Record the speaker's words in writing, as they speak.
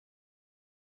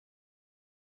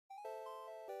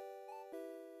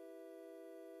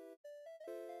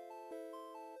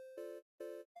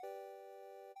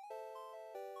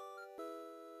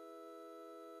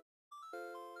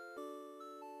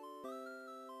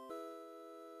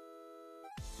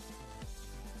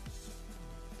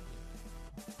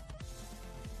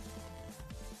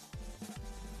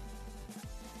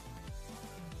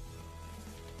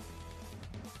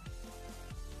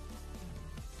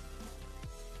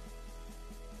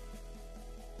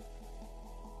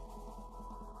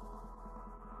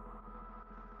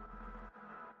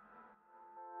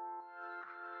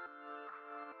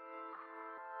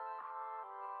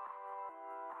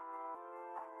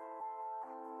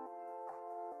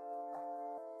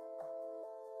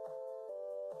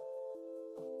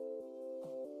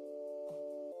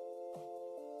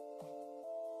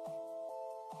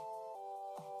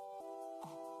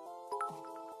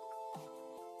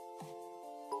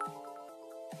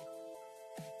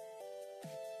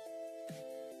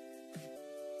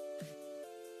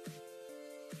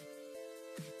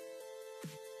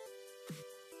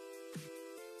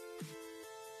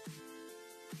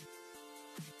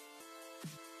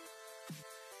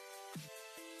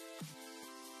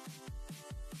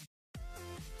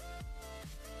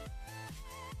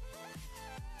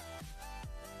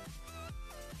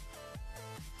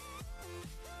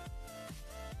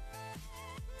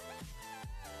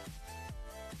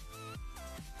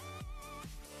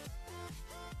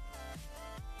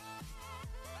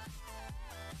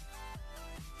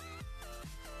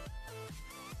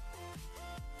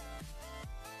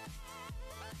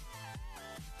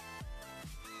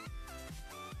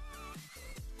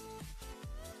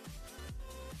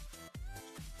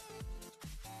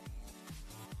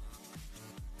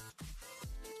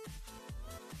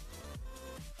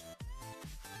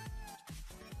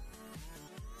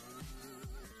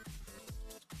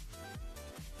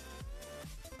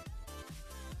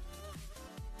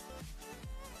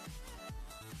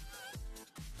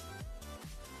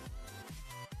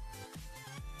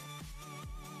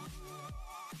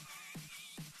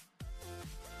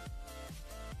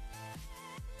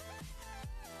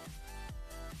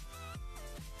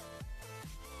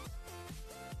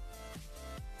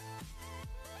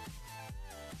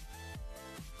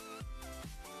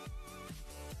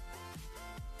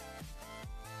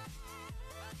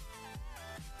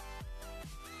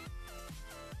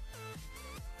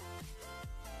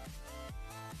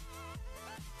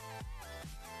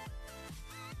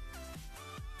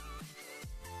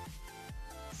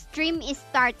Stream is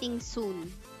starting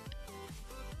soon.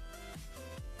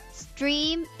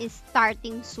 Stream is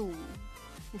starting soon.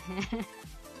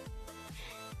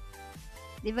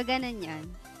 Di ba ganun yun?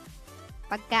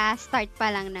 Pagka-start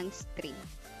pa lang ng stream.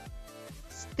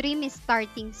 Stream is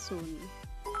starting soon.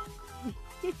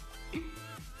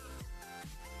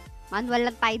 Manual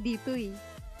lang tayo dito eh.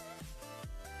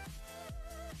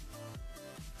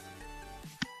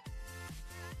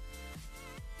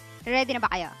 Ready na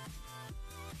ba kayo?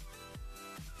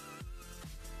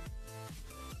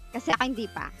 Kasi ako hindi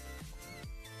pa.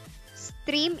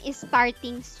 Stream is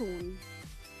starting soon.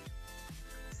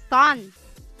 Son.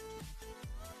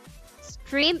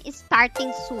 Stream is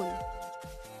starting soon.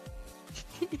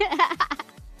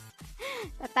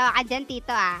 Tatawa ka dyan,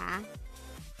 Tito, ah.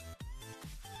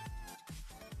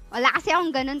 Wala kasi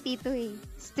akong ganun, Tito, eh.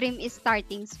 Stream is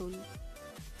starting soon.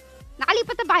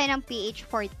 Nakalipat na ba kayo ng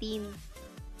PH14?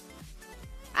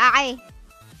 Okay.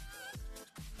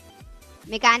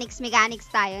 Mechanics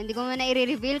tayo. Hindi ko muna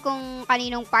i-reveal kung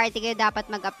kaninong party kayo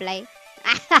dapat mag-apply.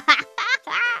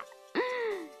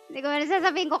 Hindi ko muna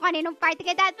sasabihin kung kaninong party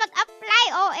kayo dapat mag-apply.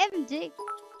 OMG.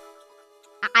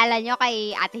 Akala nyo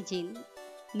kay Ate Gine?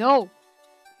 No.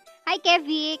 Hi,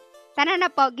 Kevik. Tara na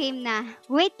po, game na.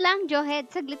 Wait lang, Johead.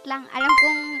 Saglit lang. Alam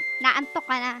kong naantok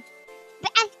ka na.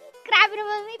 Ay, grabe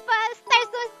naman. May pa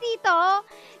stars was dito.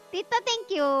 Tito, thank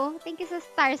you. Thank you sa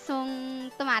stars yung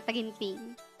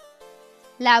tumataginting.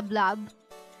 Love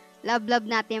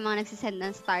natin yung mga nagsisend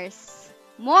ng stars.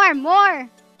 More. More.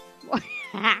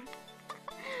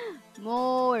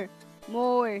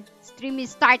 Stream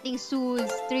is starting soon.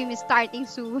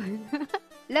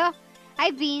 Hello?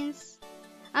 Hi, Vince.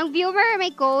 Ang viewer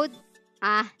may code.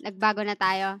 Nagbago na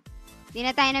tayo. Hindi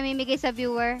na tayo namimigay sa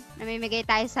viewer. Namimigay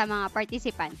tayo sa mga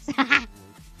participants.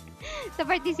 Sa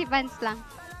participants lang.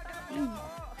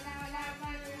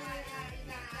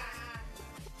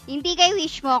 Hindi kayo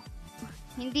wishmock.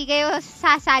 Hindi kayo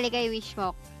sasali kay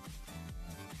wishmock.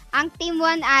 Ang team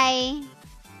 1 ay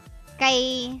kay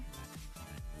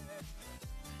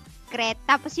Secret.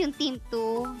 Tapos yung team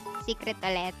 2, Secret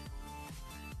ulit.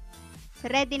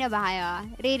 Ready na ba kayo?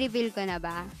 Re-reveal ko na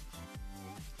ba?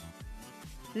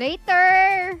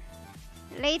 Later!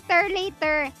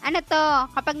 Ano to?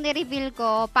 Kapag ni-reveal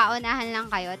ko, paunahan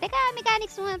lang kayo. Teka,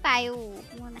 mechanics muna tayo.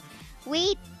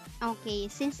 Wait. Okay,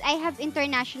 since I have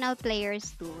international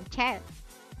players too, Chef,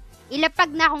 ilapag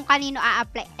na kung kanino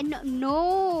a-apply.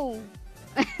 No!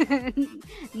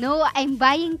 No, I'm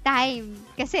buying time.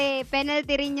 Kasi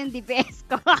penalty rin yung DPS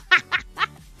ko.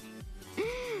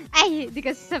 Ay, di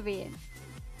ko sasabihin.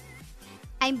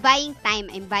 I'm buying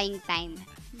time.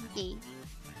 Okay.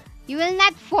 You will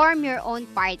not form your own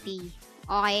party.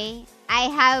 Okay? I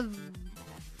have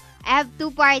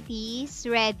 2 parties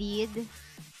readied.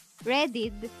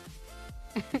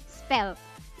 Spell.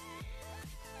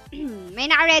 May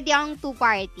naka-ready akong 2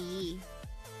 party.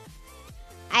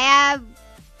 I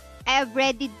have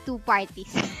readied 2 parties.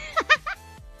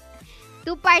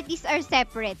 2 parties are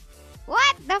separate.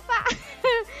 What the fuck?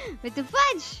 What the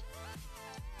fudge?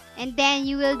 And then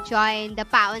you will join the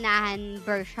paunahan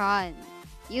version.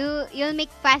 You'll make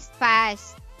fast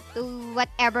to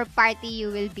whatever party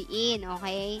you will be in,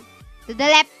 okay? To the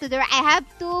left, to the right. I have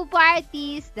 2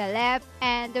 parties, the left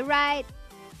and the right.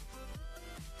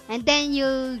 And then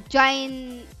you'll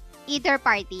join either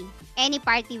party. Any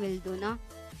party will do, no?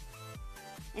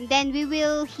 And then we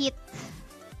will hit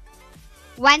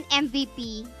 1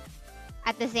 MVP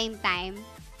at the same time.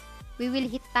 We will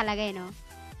hit talaga, no?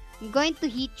 I'm going to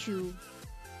hit you.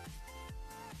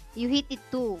 You hit it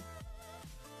too.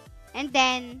 And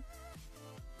then,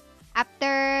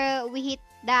 after we hit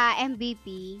the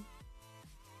MVP,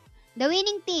 the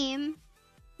winning team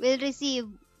will receive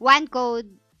 1 code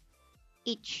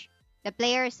each. The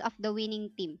players of the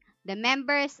winning team, the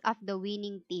members of the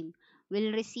winning team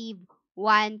will receive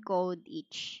 1 code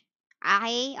each.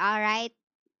 Okay? Alright?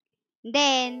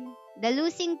 Then, the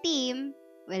losing team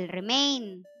will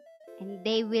remain. And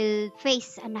they will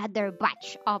face another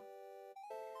batch of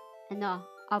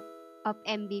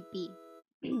MVP.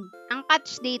 Ang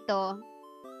catch dito,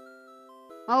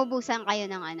 maubusan kayo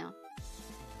ng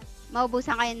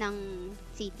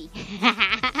city.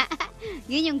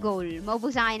 Yun yung goal.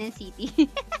 Maubusan kayo ng city.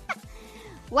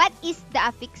 What is the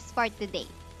affix for today?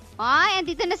 Ay,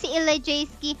 andito na si Eli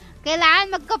Jayski.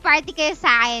 Kailangan magka-party kayo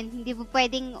sa akin. Hindi po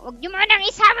pwedeng, huwag nyo mo nang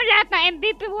isama lahat ng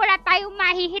MVP. Wala tayong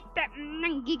mahihit.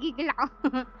 Nanggigigil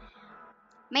ako.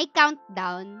 May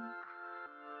countdown.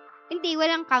 Hindi,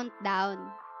 walang countdown.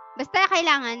 Basta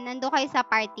kailangan, nando kayo sa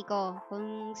party ko.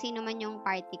 Kung sino man yung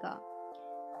party ko.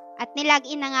 At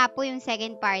nilagin na nga po yung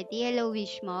second party. Hello,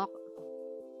 Wishmock.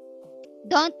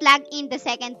 Don't log in the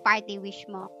second party,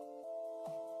 Wishmo.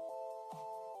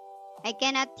 I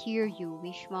cannot hear you,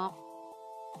 Wishmo.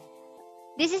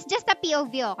 This is just a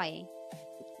POV, okay?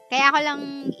 Kaya ako lang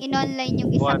in-online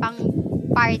yung isa pang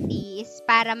party is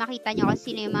para makita nyo kung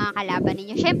sino yung mga kalaban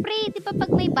ninyo. Syempre, di ba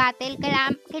pag may battle,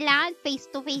 kailangan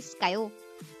face-to-face kayo.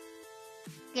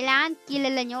 Kailangan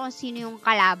kilala nyo kung sino yung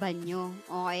kalaban nyo.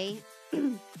 Okay?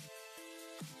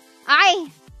 Okay.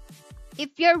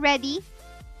 If you're ready,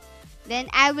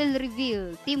 then I will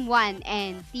reveal Team 1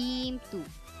 and Team 2.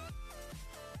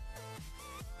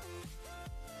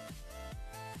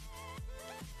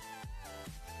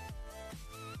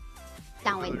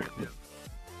 Wait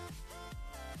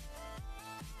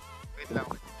lang.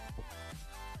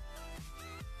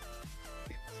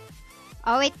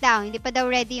 Oh, wait lang. Hindi pa daw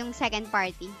ready yung second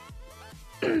party.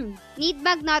 Need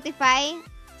mag-notify?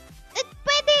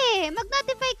 Pwede!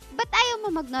 Mag-notify. Ba't ayaw mo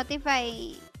mag-notify?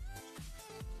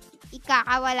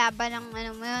 Ikakawala ba ng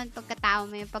ano mo yun? Pagkatao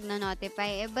mo yung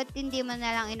pag-notify? Ba't hindi mo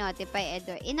na lang i-notify,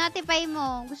 Edward? I-notify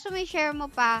mo. Gusto mo i-share mo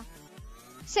pa.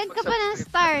 Send ka pa ng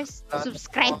stars.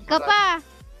 Subscribe ka pa.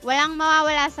 Walang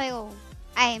mawawala sa'yo.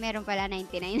 Ay, meron pala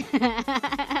 99.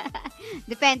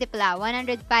 Depende pala.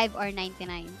 105 or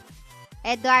 99.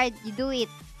 Edward, you do it.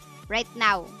 Right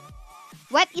now.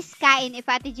 What is kain if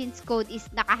Ate Jean's code is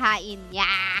nakahain?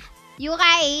 Yeah! You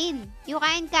kain! You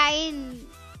kain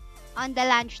on the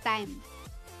lunchtime.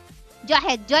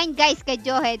 Johed, join guys kay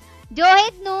Johed.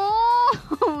 Johed, no!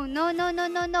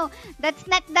 No. That's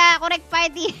not the correct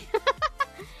party.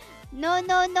 No.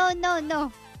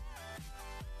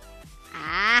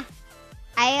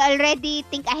 I already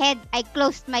think ahead. I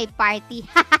closed my party.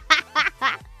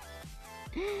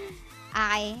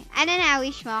 Okay. Ano na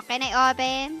wish mo? Can I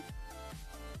open?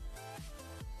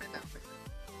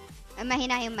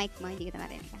 Mahina yung mic mo. Hindi kita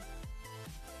marinig.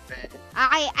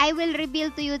 Okay. I will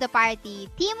reveal to you the party.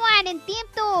 Team 1 and Team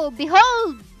 2.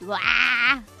 Behold!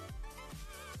 Wow!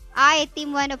 Okay.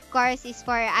 Team 1 of course is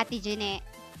for Ate Gine.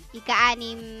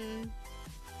 Ika-anim.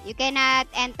 You cannot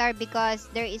enter because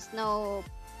there is no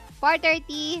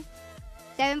 430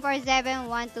 747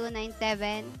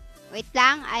 1297. Wait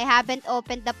lang, I haven't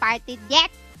opened the party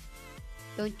yet.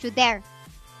 Don't you dare.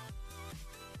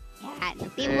 Yan.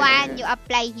 Team 1, you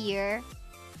apply here.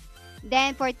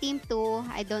 Then for Team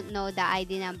 2, I don't know the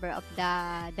ID number of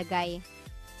the guy.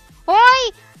 Hoy!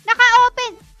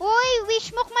 Naka-open! Hoy!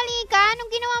 Wishmock, mali ka.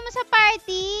 Anong ginawa mo sa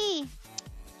party?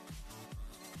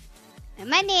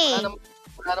 Naman eh.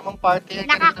 Wala namang party.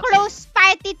 Naka-close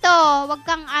party to. Wag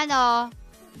kang ano.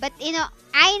 But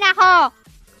ay nako.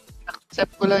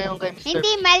 Accept ko lang yung kay Mr.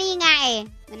 Hindi, mali nga eh.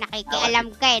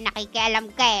 Nakikialam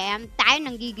ka eh. Tayo,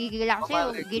 nanggigigil ako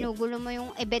sa'yo. Ginugulo mo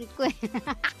yung event ko eh.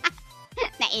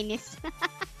 Nainis.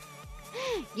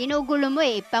 Ginugulo mo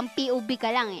eh. Pang POV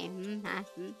ka lang eh.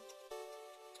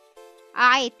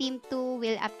 Okay, Team 2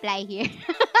 will apply here.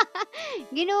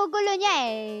 Ginugulo niya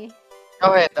eh.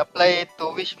 Go ahead, apply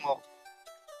to wish mo.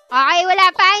 Okay, wala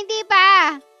pa, hindi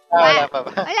pa. Wala pa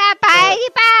ba? Wala pa, hindi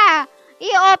pa.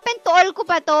 I-open to all ko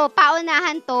pa to.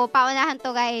 Paunahan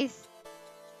to, guys.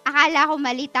 Akala ko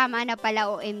mali, tama na pala,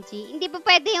 OMG. Hindi pa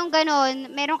pwede yung ganun.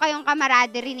 Meron kayong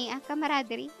camaraderie ni...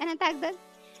 camaraderie? Anong tawag doon?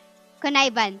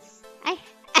 Connivance. Ay.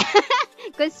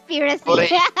 Conspiracy.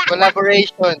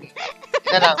 Collaboration.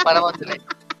 Ina lang, para mo-delay.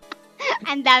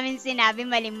 Ang daming sinabi,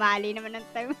 mali-mali naman ang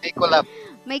term. May collab.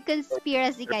 May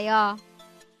conspiracy kayo.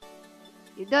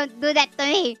 You don't do that to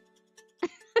me.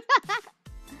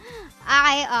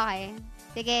 Okay.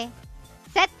 Sige.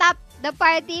 Set up. The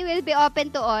party will be open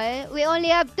to all. We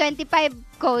only have 25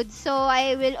 codes, so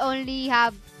I will only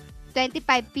have 25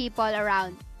 people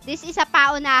around. This is a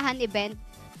paunahan event.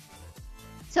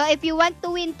 So if you want to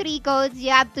win 3 codes,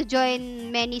 you have to join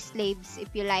many slaves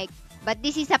if you like. But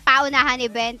this is a paunahan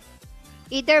event.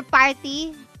 Either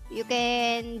party, you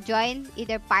can join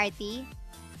either party.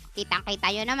 Kitang-kita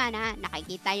nyo naman ha.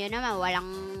 Nakikita nyo naman. Walang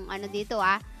ano dito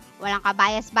ha. Walang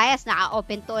kabayas-bayas.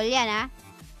 Naka-open to all yan ha.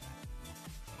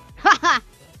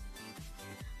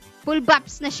 Full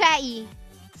bops na siya eh.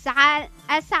 Saka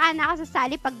na ako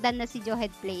sasali pag done na si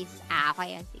Johead Plays.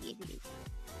 Okay. Sige.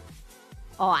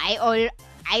 Oh, I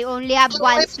only have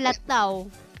one slot now.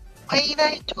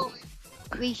 Mahina yung Johead.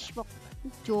 Wish mo.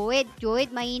 Johead,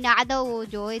 mahina ka daw.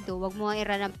 Johead, wag mo nga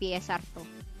i-run ng PSR to.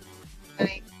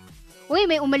 Ay. Uy,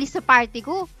 may umalis sa party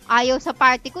ko. Ayaw sa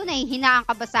party ko. Nahihinaan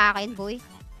ka ba sa akin, boy?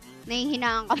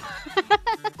 Nahihinaan ka ba?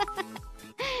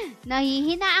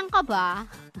 Nahihinaan ka ba?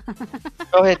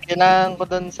 Johead, kailangan ko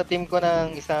dun sa team ko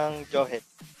ng isang Johead.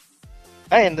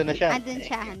 Ay, andun na siya. Andun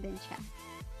siya.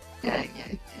 Yan.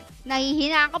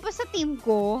 Nahihinaan ka pa sa team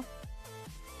ko?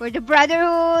 For the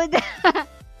brotherhood.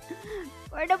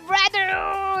 For the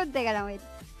brotherhood! Teka lang, wait.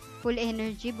 Full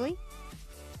energy, boy.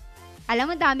 Alam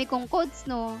mo, dami kong codes,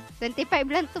 no? 25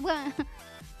 lang to ba?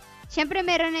 Siyempre,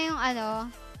 meron na yung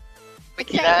May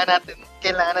kailangan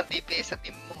ng DPS sa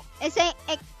team mo.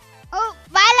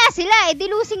 Bahala sila.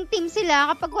 Di losing team sila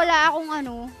kapag wala akong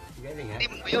Galing ha?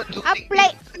 Team mo yun, losing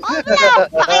apply. team.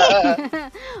 Wala,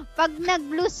 pag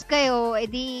nag-lose kayo,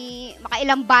 edi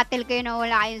makailang battle kayo na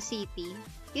wala kayong city.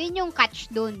 Yun yung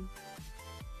catch dun.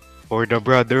 For the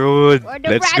brotherhood. For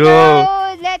the Let's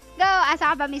brotherhood! Let's go!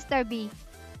 Asa ka ba, Mr. B?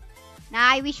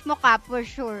 Na I wish mo ka, for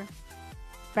sure.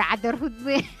 Brotherhood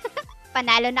mo.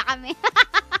 Panalo na kami.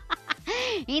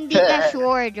 Hindi ka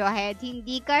sure, Johead.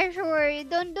 Hindi ka sure.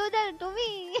 Don't do that to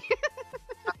me.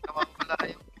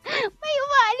 May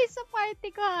umaalis sa party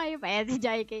ko. Ayan si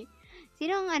JK.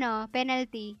 Sinong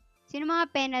penalty? Sino mga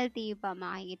penalty pa?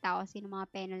 Makikita ko sino mga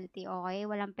penalty. Okay?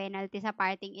 Walang penalty sa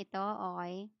parting ito.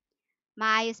 Okay?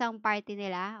 Maayos ang party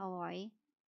nila. Okay?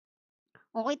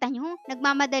 Okay, tanyo.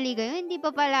 Nagmamadali kayo. Hindi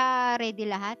pa pala ready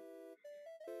lahat.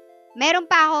 Meron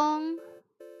pa akong...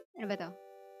 Ano ba to?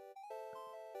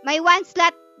 May one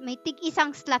slot. May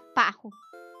isang slot pa ako.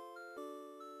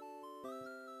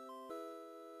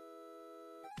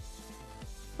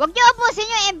 Huwag niyo ubusin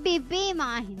yung MVP.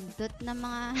 Mga hindot na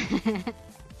mga...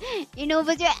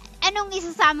 Inubos yun. Anong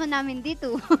isasama namin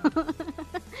dito?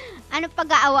 Anong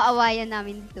pag-aawa-awayan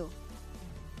namin dito?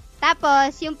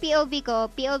 Tapos, yung POV ko,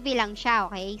 POV lang siya,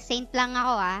 okay? Saint lang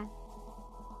ako,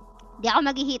 Di ako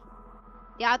mag-hit.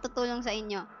 Di ako tutulong sa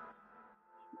inyo.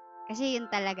 Kasi yun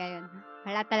talaga yun.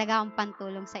 Wala talaga akong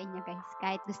pantulong sa inyo, guys.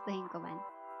 Kahit gustuhin ko man.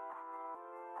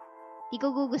 Di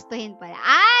ko gugustuhin pala.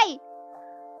 Ay!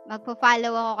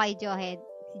 Magpa-follow ako kay Johead.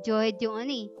 Si Johead yung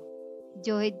Si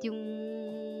Johead yung...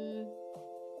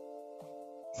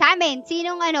 Sa amin,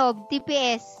 sinong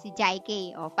DPS? Si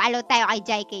JK. O, follow tayo kay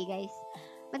JK, guys.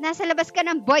 Ba't nasa labas ka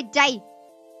ng board, Jai?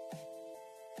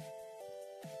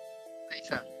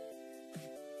 Isa.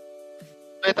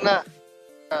 Ito na.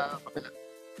 Kabila.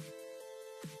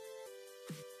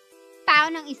 Pa ako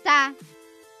ng isa.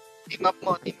 Team up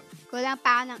mo, team up. Kulang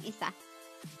pa ako ng isa.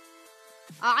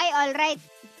 Okay, alright.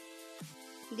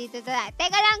 Dito ta.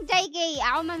 Teka lang, JK.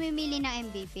 Ako mamimili ng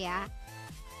MVP,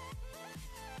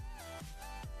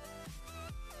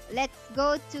 Let's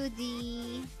go to the...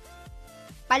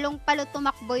 Palong-palo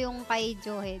tumakbo yung kay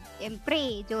Johead.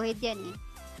 Siyempre, Johead yan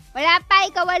Wala pa,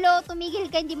 ikaw walo. Tumigil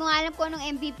ka. Hindi mo nga alam kung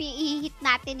anong MVP i-hit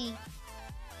natin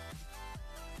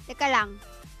Teka lang.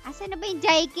 Asan na ba yung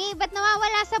JK? Ba't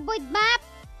nawawala sa void map?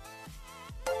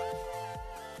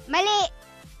 Mali.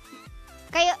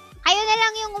 Kayo na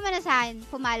lang yung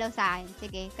pumalo sa akin.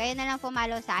 Sige, kayo na lang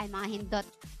pumalo sa akin, mga hindot.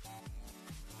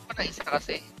 Ano isa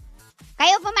kasi?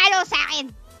 Kayo pumalo sa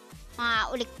akin. Mga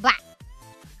ulikba.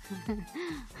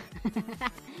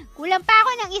 Kulang pa ako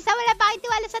ng isa. Wala pa kayong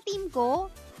tiwala sa team ko.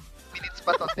 Minutes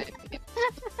pa to, 10 minutes.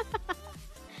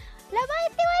 Wala ba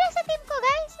kayong tiwala sa team ko,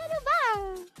 guys? Ano ba?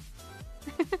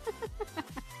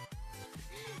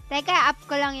 Teka, up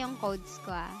ko lang yung codes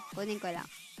ko, Kunin ko lang.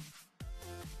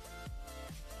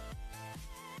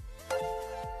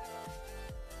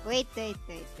 Wait.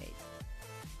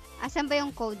 Asan ba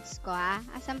yung codes ko,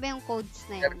 Asan ba yung codes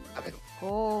na yun?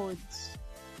 Codes.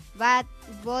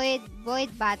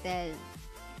 Void battle.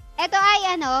 Ito ay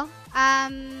ano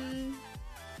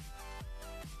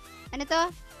to?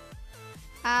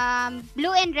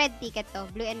 Blue and red ticket to.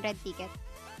 Blue and red ticket.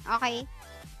 Okay?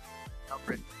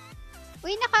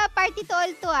 Uy, naka-party to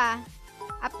all to,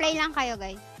 Apply lang kayo,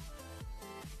 guys.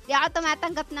 Di ako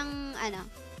tumatanggap ng,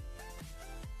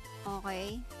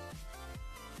 Okay.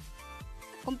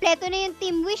 Kompleto na yung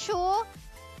team wish,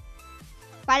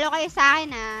 Follow kayo sa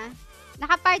akin,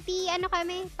 Naka-party,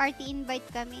 kami? Party invite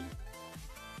kami.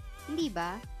 Hindi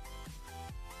ba?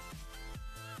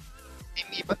 Team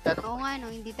invite ka Oo nga,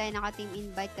 hindi tayo naka-team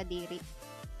invite, Kadiri.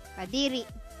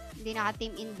 Hindi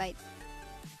naka-team invite.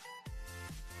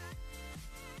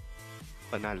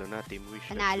 Panalo na, team wish.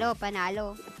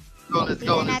 Panalo. Let's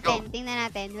go. Tingnan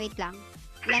natin. Wait lang.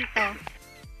 Ilan to?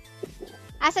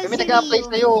 Asan Kami si nag-apply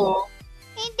Rio? sa'yo,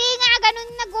 Hindi nga,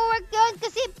 ganun nag-work yun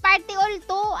kasi party all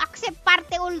to. Accept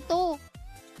party all to.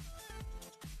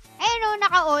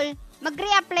 Naka-all.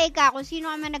 Mag-re-apply ka kung sino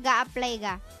ka man nag-a-apply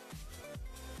ka.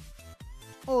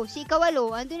 Si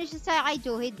Kawalo, andun na siya sa kay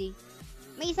Johead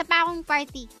May isa pa akong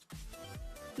party.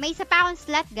 May isa pa akong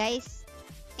slot, guys.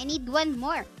 I need one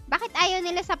more. Bakit ayaw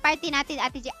nila sa party natin,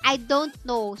 Ate G? I don't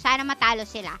know. Sana matalo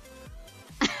sila.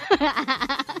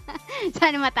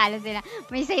 Sana matalo sila.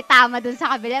 May Saitama dun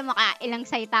sa kabila. Ilang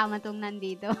Saitama tong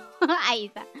nandito.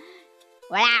 Ay, isa.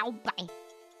 Wala akong pake.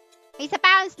 May isa pa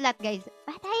akong slot, guys.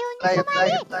 Ba't ayaw niyo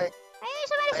sumali? Ayaw niyo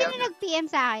sumali sino nag-PM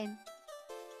sa akin?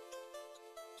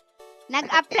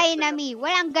 Nag-apply na mi.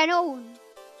 Walang ganun.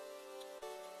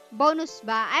 Bonus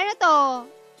ba? Ano to?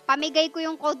 Pamigay ko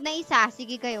yung code na isa.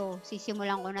 Sige kayo.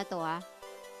 Sisimulan ko na to, ha.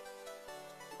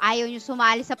 Ayaw nyo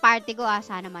sumali sa party ko, ha.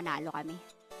 Sana manalo kami.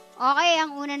 Okay,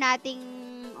 ang una nating...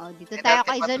 Oh, dito tayo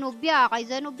kay Zanubia. Kay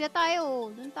Zanubia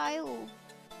tayo. Doon tayo.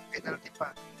 Penalty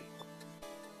pa.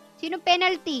 Sino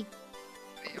penalty?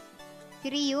 Si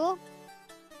Ryu?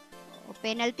 O,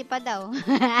 penalty pa daw.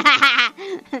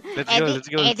 Let's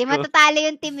go. Di matatalo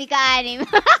yung team ika-anim.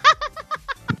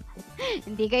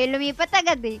 Hindi kayo lumipat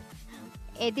agad eh.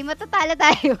 Di matatalo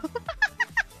tayo.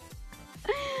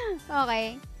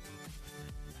 Okay.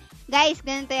 Guys,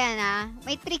 ganito yan ha.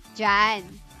 May trick dyan.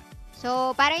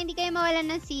 So, para hindi kayo mawalan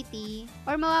ng city,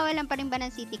 or mawawalan pa rin ba ng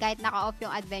city kahit naka-off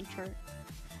yung adventure?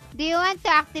 Do you want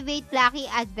to activate Lucky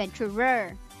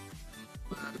Adventurer?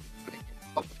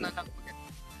 Off na lang.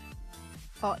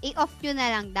 O, i-off nyo na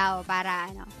lang daw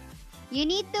para ano. You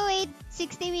need to wait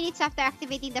 60 minutes after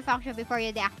activating the function before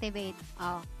you deactivate.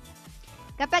 Oh.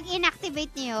 Kapag inactivate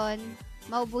nyo yun,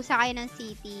 maubusa kayo ng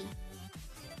city.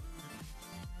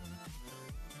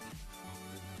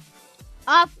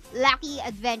 Off Lucky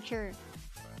Adventure.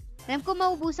 Alam ko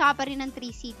maubusa ka pa rin ng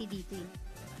 3 city dito eh.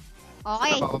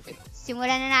 Okay.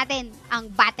 Simulan na natin ang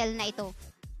battle na ito.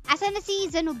 Asa na si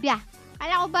Zanubia?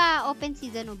 Kala ko ba open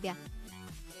si Zanubia?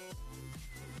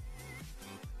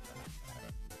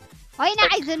 Hoy, na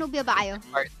kay Zanubia ba kayo?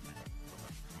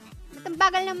 Ba't ang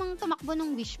bagal namang tumakbo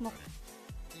ng wish mo?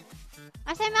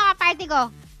 Asa yung mga party ko?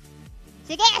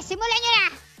 Sige, simulan nyo na!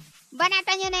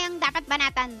 Banatan nyo na yung dapat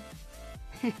banatan.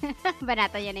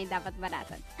 Banatan nyo na yung dapat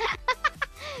banatan.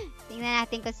 Tingnan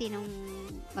natin kung sinong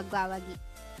magwawagi.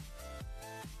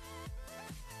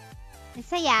 Ang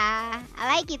saya.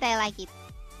 I like it.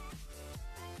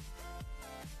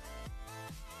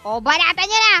 O, banatan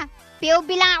nyo na! POV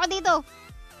lang ako dito.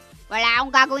 Wala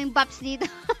akong gagawing bops dito.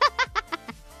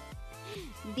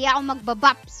 Hindi ako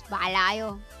magbabops. Bahala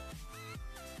kayo.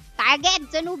 Target!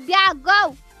 Zanubia!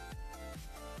 Go!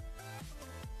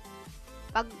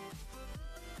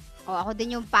 ako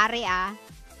din yung pare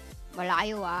Wala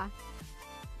kayo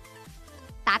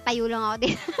Tatayo lang ako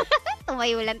din.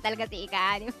 Tumayo lang talaga si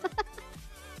Ika.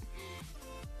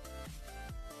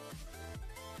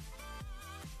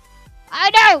 Oh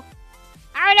no!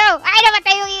 Ay,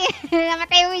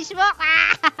 namatay yung smoke.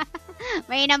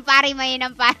 Mainam pari.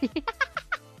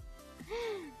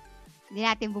 Hindi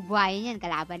natin bubuhayin yan.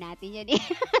 Kalaban natin yan eh.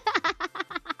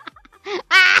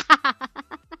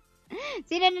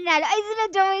 Sino nanalo? Ay, sila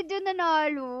Joey yung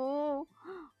nanalo.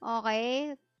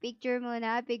 Okay. Picture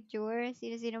muna.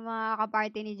 Sino mga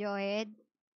kaparty ni Joed?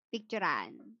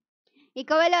 Picturean.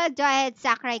 Ikaw wala, Joed,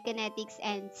 Sakurai Kinetics,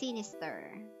 and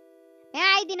Sinister.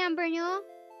 May ID number nyo?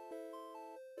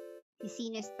 Si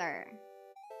Sinister.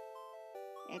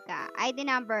 Eka, ID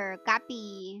number,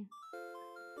 copy.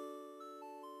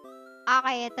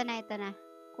 Okay, ito na.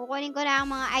 Kukunin ko na ang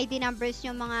mga ID numbers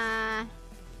yung mga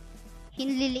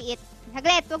hinliliit.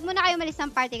 Saglit, wag muna kayo malis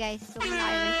ng party, guys. Wag muna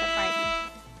kayo malis ng party.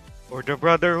 For the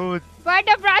Brotherhood!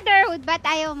 Ba't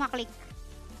ayaw maklik?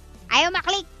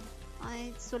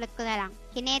 Ay, sulat ko na lang.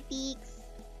 Kinetics,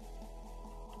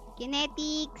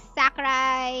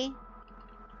 Sakurai.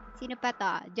 Sino pa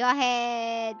to?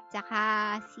 Johed,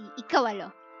 tsaka si Ikawalo.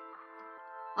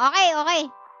 Okay.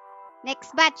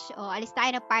 Next batch. Alis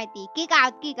tayo ng party. Kick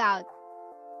out.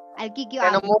 I'll kick you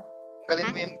out. Ano mo? Galin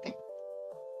mo yung team.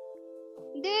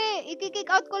 Hindi, i-kick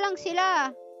out ko lang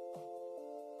sila.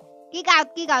 Kick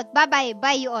out.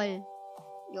 Bye you all.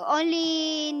 You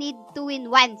only need to win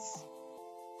once.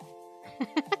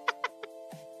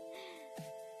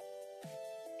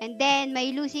 And then,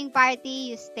 may losing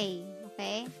party, you stay.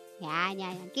 Okay?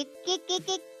 Yan. Kick.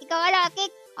 Ikaw wala,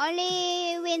 kick.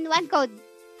 Only win one code.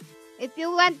 If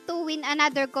you want to win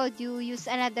another code, you use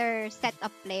another set of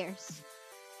players.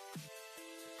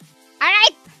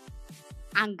 Alright!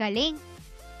 Ang galing.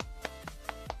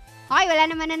 Okay, wala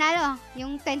naman nanalo.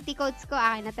 Yung 20 codes ko,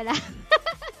 akin na talaga.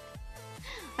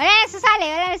 Wala na sasali.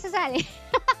 Wala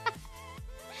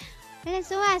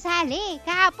sumasali.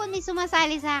 Kahapon may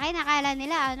sumasali sa akin. Akala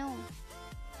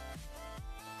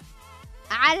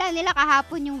nila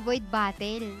kahapon yung Void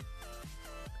Battle.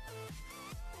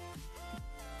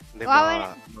 Hindi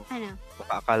Ano?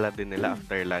 baka akala din nila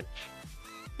after lunch.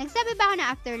 Nagsabi ba ako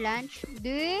na after lunch?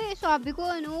 Hindi.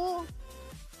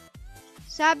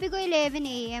 Sabi ko 11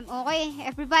 a.m. Okay,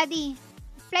 everybody.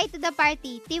 Fly to the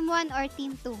party. Team 1 or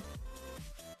Team 2.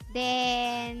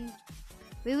 Then,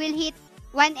 we will hit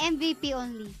 1 MVP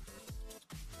only.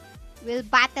 We'll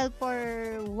battle for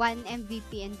 1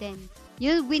 MVP and then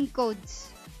you'll win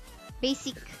codes.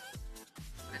 Basic.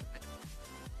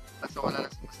 Kaso wala na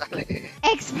sumasali.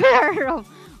 Explorer ROM.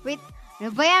 Wait,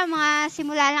 ano ba yan? Mga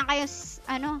simula lang kayo,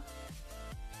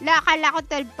 akala ko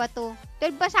 12 pa to.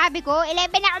 12 pa sabi ko?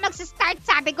 11 ako magsa-start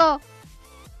sabi ko.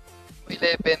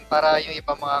 11 para yung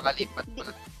iba makakalipat.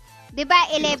 Diba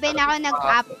 11 ako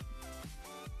nag-up?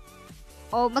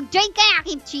 Oh, mag-join ka na,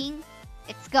 Kimching.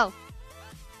 Let's go.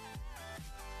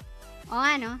 O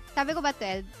ano? Sabi ko ba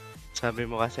 12? Sabi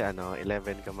mo kasi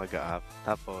 11 ka mag-up.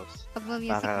 Tapos, Pag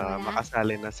music para muna.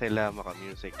 makasali na sila,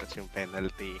 maka-music, tapos yung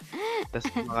penalty. Tapos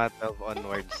mga 12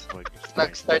 onwards mag-start.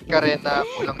 Nag-start ka rin na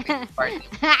kulang din party.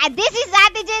 This is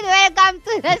Ate Jin. Welcome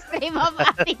to the stream of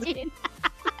Ate Jin.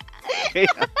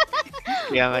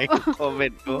 Kaya nga yung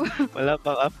comment ko, wala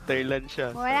pang after lunch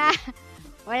siya.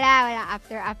 Wala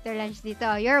after lunch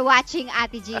dito. You're watching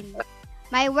Ate Jin.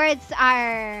 My words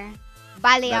are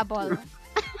valuable.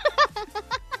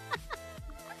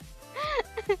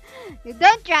 You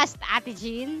don't trust Ate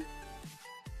Jin.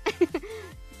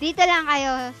 Dito lang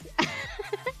kayo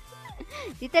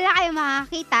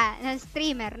makakita ng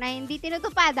streamer na hindi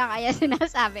tinutupad ang kaya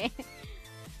sinasabi.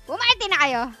 Bumati na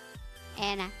kayo.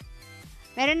 Ayan na.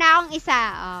 Meron na akong isa.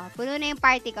 Oh, puno na yung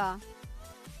party ko.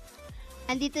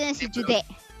 Andito na si Jude.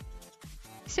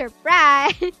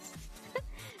 Surprise!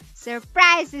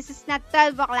 Surprise! This is not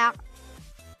 12 o'clock.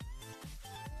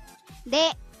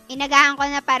 Hindi. Inagahan ko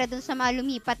na para dun sa mga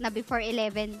lumipat na before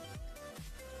 11.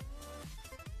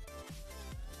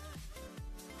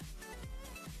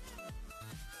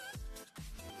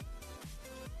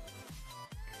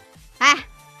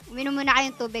 Uminom muna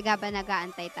kayong tubig habang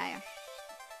nag-aantay tayo.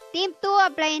 Team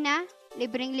 2, apply na.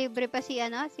 Libreng-libre pa si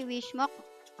Wishmok.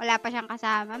 Wala pa siyang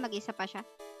kasama. Mag-isa pa siya.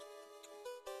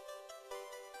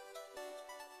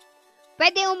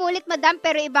 Pwedeng umulit, madam,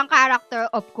 pero ibang character.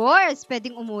 Of course,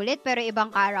 pwedeng umulit, pero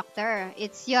ibang character.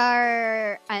 It's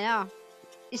your,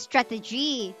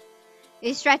 strategy.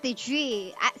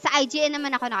 Strategy. Sa IGN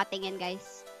naman ako nakatingin,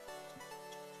 guys.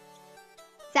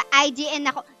 Sa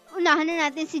IGN ako. Unahan na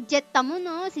natin si Jet Tamon,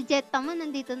 no? Si Jet Tamon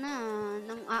nandito na.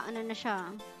 Na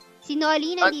siya. Si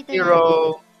Nolly nandito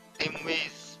Hero, team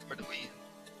Wiz for the win.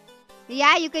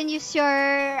 Yeah, you can use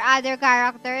your other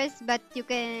characters, but you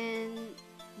can...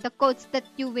 The codes that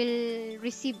you will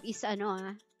receive is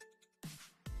one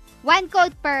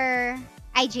code per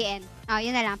IGN. Oh,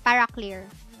 yun na lang. Para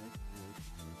clear.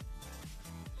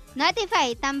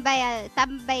 Notify.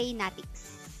 Tambay Natix.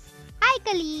 Hi,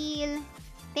 Khalil.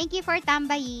 Thank you for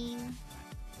tambaying.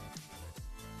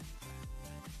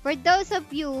 For those of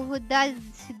you who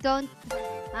don't...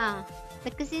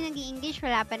 Ba't kasi nag-i-English?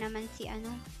 Wala pa naman si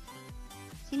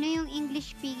Sino yung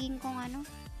English speaking kong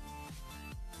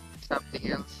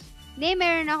Something else. Hindi,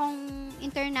 meron akong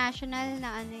international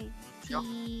na Si...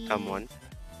 Come on.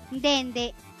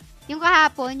 Hindi. Yung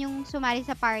kahapon, yung sumali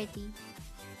sa party.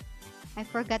 I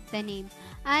forgot the name.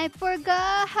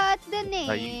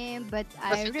 But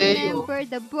I remember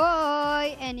the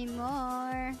boy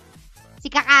anymore. Si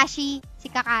Kakashi.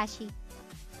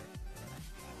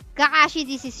 Kakashi,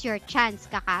 this is your chance,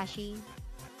 Kakashi.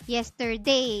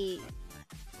 Yesterday,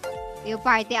 you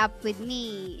party up with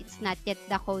me. It's not yet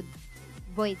the code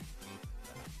void.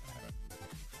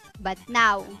 But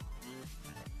now,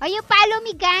 you follow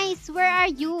me, guys. Where are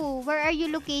you? Where are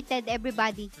you located,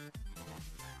 everybody?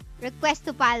 Request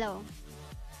to follow.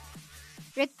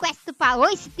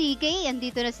 Uy, si TK.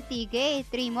 Andito na si TK.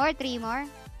 3 more.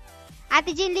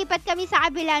 Ate Jean, lipat kami sa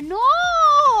kabila. No!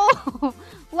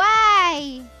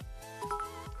 Why?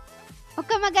 Huwag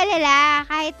ka mag-alala.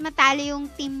 Kahit matalo yung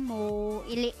team mo,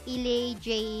 Ilay, J.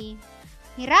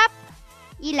 Hirap.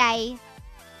 Ilay.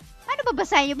 Paano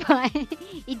babasahin yung pangalan?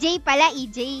 EJ pala,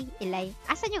 EJ. Ilay.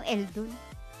 Asan yung L dun?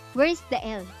 Where's the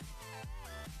L?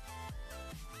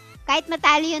 Kahit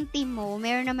matalo yung team mo,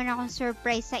 meron naman akong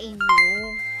surprise sa inyo.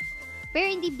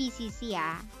 Pero hindi BCC,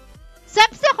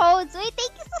 Sub sa codes. Uy,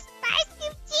 thank you sa stars,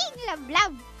 Kim Ching.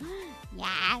 Love.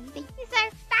 Yan. Thank you sa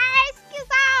stars,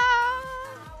 Kyusa.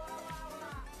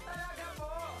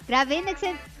 Grabe,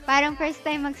 nag-send. Parang first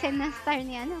time mag-send ng star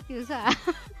ni Kyusa.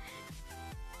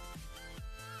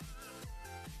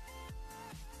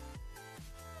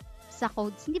 Sa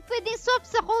codes. Hindi pwedeng swap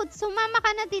sa codes. Sumama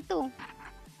ka na dito.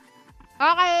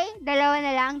 Okay, dalawa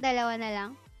na lang.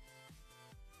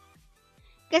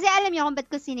 Kasi alam niyo kung ba't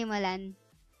ko sinimulan.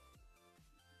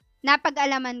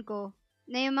 Napag-alaman ko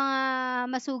na yung mga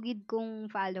masugid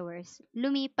kong followers,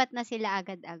 lumipat na sila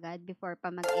agad-agad before pa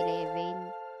mag-11.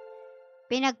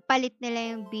 Pinagpalit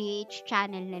nila yung BH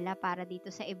channel nila para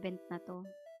dito sa event na to.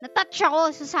 Natouch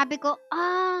ako, so sabi ko,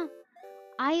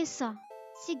 ayos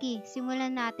Sige,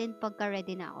 simulan natin pagka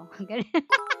ready na ako.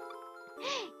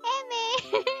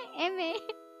 Eme.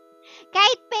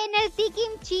 Kahit penalty,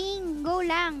 Kim Ching. Go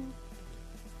lang.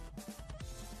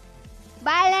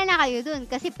 Bahala na kayo dun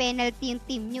kasi penalty yung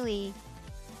team nyo eh.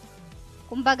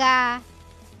 Kumbaga,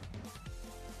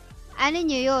 ano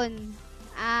nyo yun?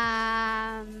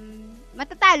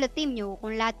 Matatalo team nyo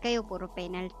kung lahat kayo puro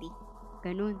penalty.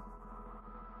 Ganun.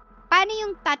 Paano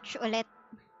yung touch ulit?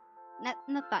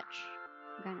 Na touch.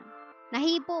 Ganun.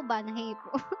 Nahipo ba?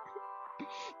 Nahipo.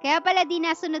 Kaya pala di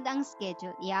nasunod ang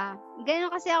schedule. Yeah. Ganun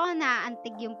kasi ako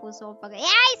naantig yung puso ko pag,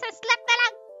 ay, sa slot na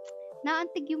lang!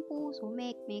 Naantig yung puso.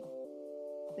 Mek.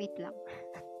 Wait lang.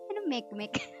 Ano mek?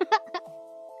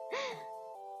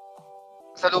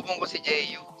 Salubong ko si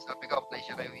JU. Sabi ko, apply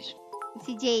siya kay Wish.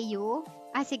 Si JU?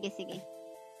 Sige.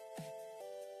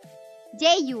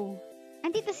 JU.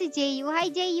 Andito si JU. Hi,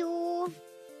 JU.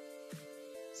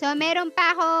 So, meron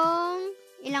pa akong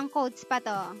ilang codes pa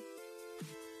to.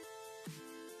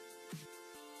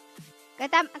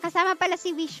 Kasama pala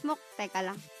si Wishmok. Teka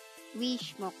lang.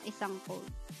 Wishmok, isang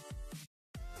code.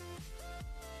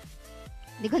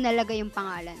 Hindi ko nalagay yung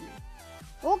pangalan.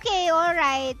 Okay,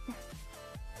 alright.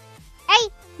 Ay,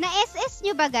 na-SS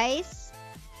nyo ba, guys?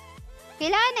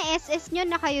 Kailangan na-SS nyo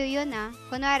na kayo yun,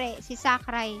 Kunwari, si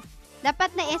Sakray.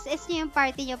 Dapat na-SS nyo yung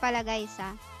party nyo pala, guys,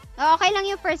 Okay lang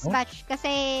yung first batch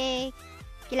kasi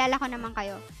kilala ko naman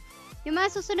kayo. Yung mga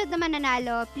susunod naman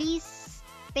nanalo, please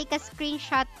take a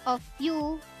screenshot of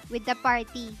you with the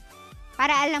party.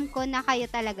 Para alam ko na kayo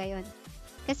talaga yon.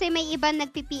 Kasi may iba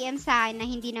nag-PPM sa akin na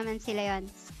hindi naman sila yon.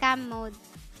 Scam mode.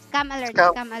 Scam alert.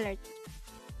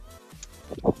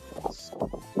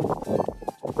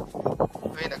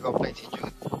 Uy, nag-offline si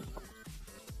Jude.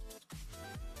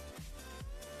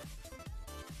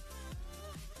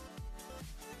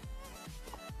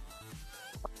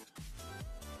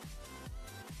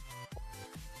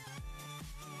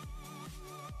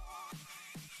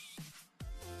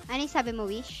 Ano yung sabi mo,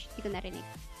 Wish? Hindi ko narinig.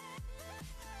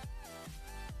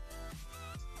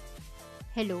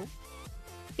 Hello?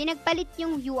 Pinagpalit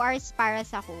yung URs para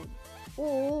sa code.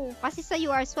 Oo, kasi sa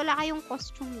URs, wala kayong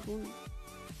costume dun.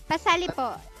 Pasali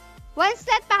po. One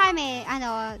slot pa kami,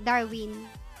 Darwin.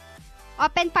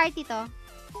 Open party to.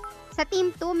 Sa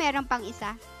team 2, meron pang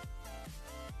isa.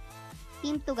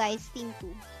 Team 2, guys. Team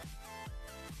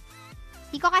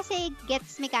 2. Di ko kasi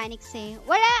gets mechanics eh.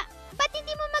 Wala! Ba't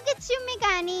hindi mo magets yung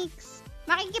mechanics?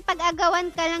 Makikipag-agawan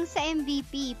ka lang sa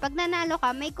MVP. Pag nanalo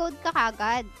ka, may code ka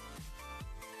kagad.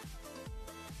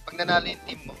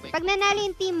 Pag nanalo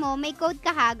yung team mo, may code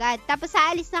ka kagad. Tapos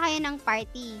aalis na kayo ng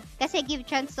party. Kasi give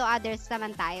chance to others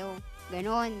naman tayo.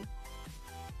 Ganon.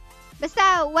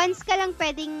 Basta, once ka lang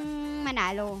pwedeng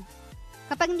manalo.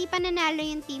 Kapag hindi pa nanalo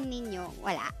yung team ninyo,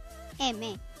 wala.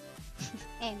 Eme.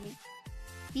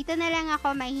 Dito na lang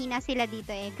ako, mahina sila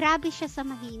dito eh. Grabe siya sa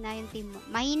mahina yung team mo.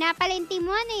 Mahina pala yung team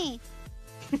 1 eh.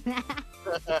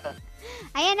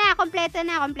 Ayan na, kompleto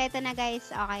na guys.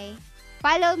 Okay.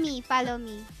 Follow me.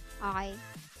 Okay.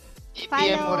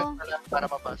 EPM mo rin pala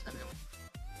para mapasa mo.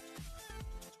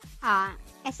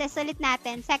 SS ulit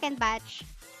natin. Second batch.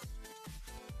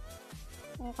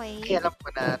 Okay. Ay, alam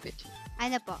ko natin.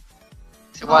 Ano po?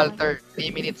 Si Walter, 3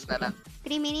 minutes na lang.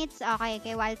 3 minutes? Okay,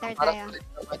 kay Walter para tayo. ulit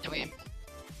naman yung MP.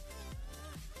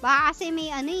 Baka kasi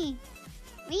may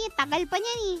tagal pa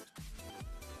niyan eh.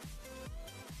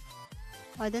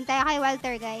 Doon tayo kay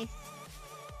Walter, guys.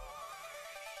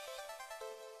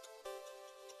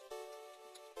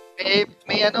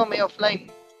 May offline.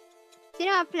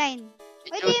 Sino offline?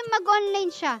 Pwede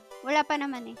mag-online siya. Wala pa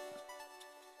naman eh.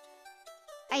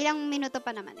 Ay, ilang minuto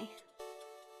pa naman eh.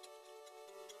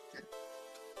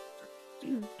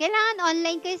 Kailangan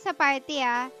online kayo sa party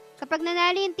Kapag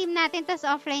nanalo yung team natin tas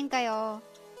offline kayo,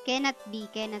 cannot be.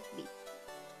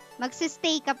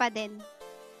 Magsistay ka pa din.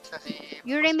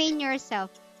 You remain yourself.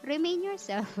 Remain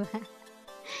yourself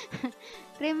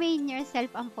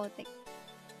ang potek.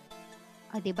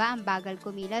 Diba? Ang bagal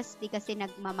kumilos. Di kasi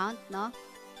nagmamount, no?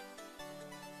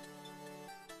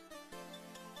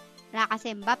 Wala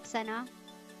kasi mbaps,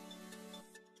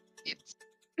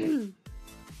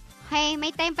 Hey,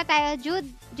 may time pa tayo. Jude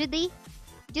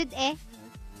eh.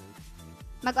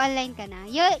 Mag-online ka na.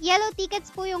 Yellow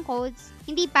tickets po yung codes.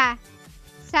 Hindi pa.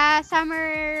 Sa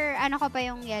summer, ko pa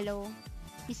yung yellow.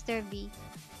 Mr. B.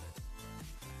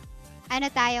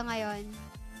 Ano tayo ngayon?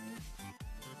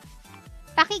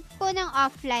 Pakik po ng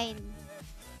offline.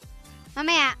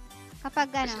 Mamaya,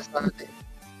 kapag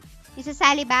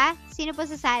isasali ba? Sino po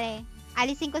sasali?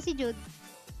 Alisin ko si Jude.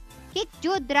 Kick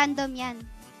Jude, random yan.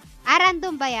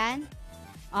 Random ba yan?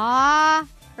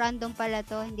 Random pala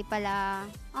to. Hindi pala,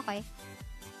 okay.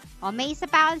 May isa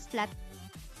pa akong slot.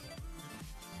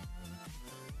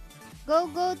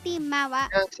 Go team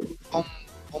Mawa. Yan, si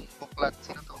Buklat.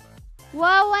 Sino to?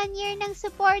 Wow, 1 year ng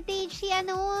supportage si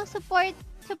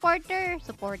supporter.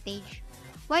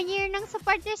 1 year ng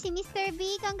supporter si Mr.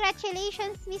 V.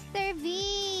 Congratulations, Mr. V.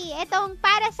 Itong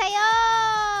para sa'yo.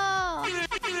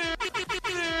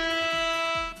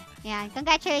 Yan,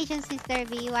 congratulations, Mr.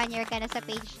 V. 1 year ka na sa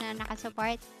page na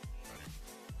nakasupport.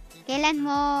 Kailan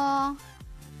mo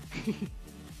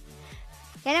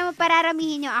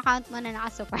pararamihin yung account mo na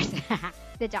nakasupport?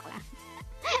 The joke lang.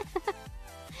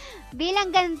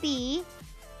 Bilang ganti,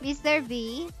 Mr.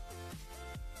 V,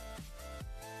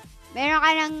 meron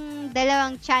ka ng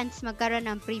 2 chance magkaroon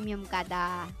ng premium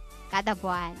kada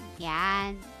buwan.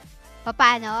 Yan.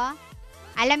 Paano?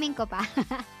 Alamin ko pa.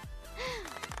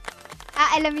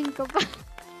 Alamin ko pa.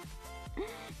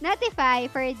 Notify,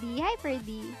 Ferdy. Hi,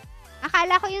 Ferdy.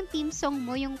 Akala ko yung team song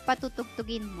mo, yung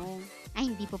patutugtugin mo. Ay,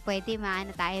 hindi po pwede.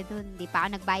 Maano tayo dun. Hindi pa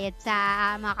ako nagbayad sa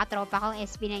mga katropa kong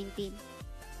SB19.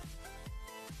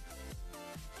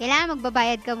 Kailangan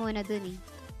magbabayad ka muna dun eh.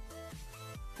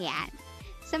 Yan.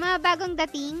 Sa mga bagong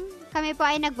dating, kami po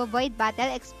ay nagbo-void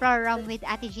battle, explore ROM with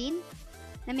Ate Gine.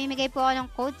 Namimigay po ako ng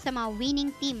code sa mga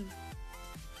winning team.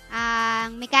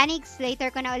 Ang mechanics,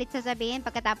 later ko na ulit sasabihin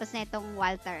pagkatapos na itong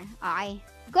Walter. Okay.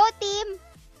 Go team!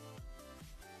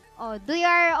 Oh, do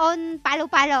your own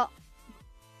palo-palo.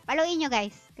 Paluin nyo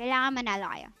guys. Kailangan manalo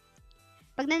kayo.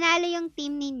 Pag nanalo yung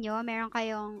team ninyo, meron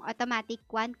kayong automatic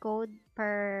 1 code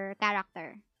per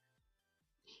character.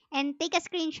 And take a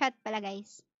screenshot pala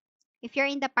guys. If you're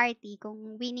in the party,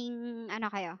 kung winning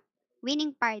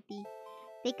party,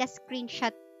 take a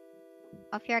screenshot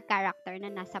of your character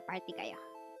na nasa party kayo.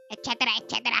 Etc.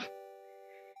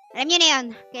 Alam nyo na yun.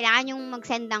 Kailangan yung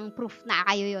mag-send ng proof na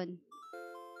kayo yun.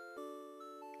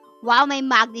 Wow, may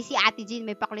magni si Ate Gine.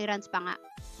 May pa-clearance pa nga.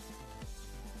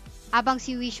 Habang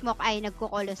si Wishmock ay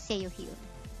nagkukulos sa'yo heal.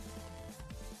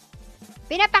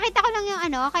 Pinapakita ko lang yung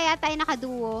kaya tayo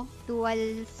naka-duo,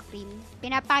 dual screen.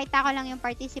 Pinapakita ko lang yung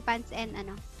participants and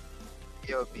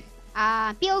POV.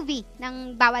 POV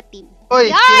ng bawat team.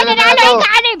 Hoy, Ay, nanalo yung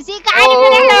Kaanib! Si Kaanib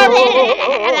nanalo!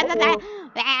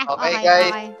 Okay,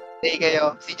 guys. Stay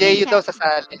kayo. Si Jeyu daw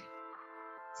sasali.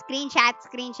 Screenshot.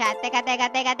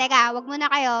 Teka. Wag muna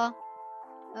kayo.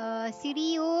 Si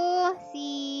Ryu, si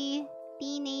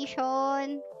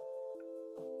T-Nation,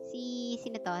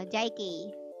 sino to? JK.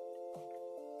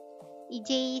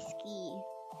 EJ-Ski.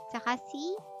 Tsaka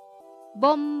si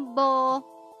Bombo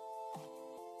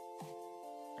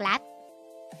Clat.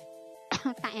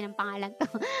 Tain ang pangalan to.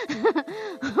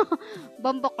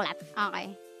 Bombo Clat.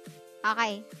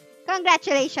 Okay.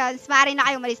 Congratulations. Maaari na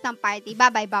kayong malis ng party.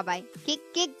 Bye-bye. Kick.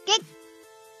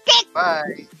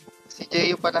 Bye. Si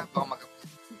Jeyu pala. Baka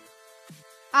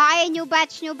Okay, new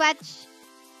batch.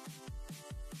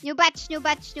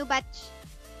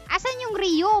 Asan yung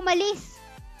Ryu? Umalis.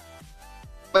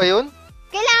 ba yun?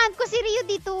 Kailangan ko si Ryu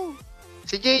dito.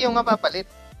 Si Jeyu nga papalit.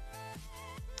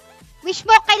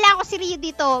 Wishmock, kailangan ko si Ryu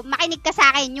dito. Makinig ka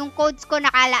sa akin. Yung codes ko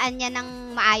nakalaan niya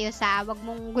ng maayos ha. Wag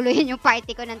mong guluhin yung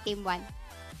party ko ng Team 1.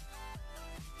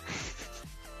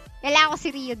 Kailangan ko si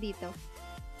Ryu dito.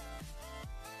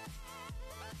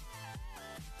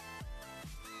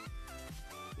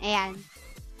 Ayan.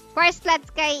 First slots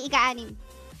kay ika-anim.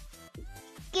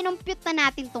 Kinumpute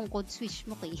na natin tong code switch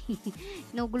mo kay.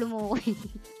 Nagulo mo ko eh.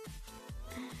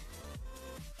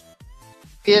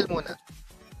 PL muna.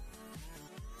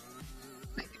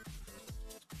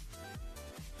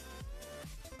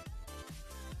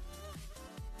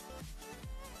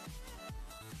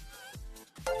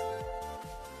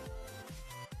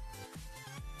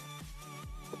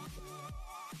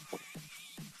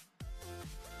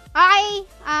 Okay.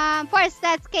 First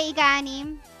slots kay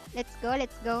ika-anim. Let's go.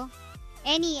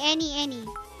 Any.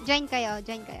 Join kayo.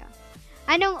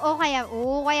 Anong kaya?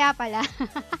 Kaya pala.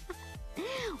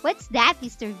 What's that,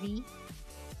 Mr. V?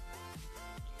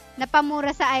 Napamura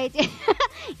sa IG.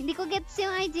 Hindi ko gets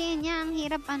yung IG niya. Ang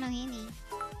hirap anuhin eh.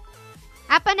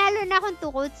 Panalo na akong 2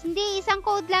 codes. Hindi, isang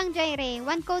code lang, Jaire. 1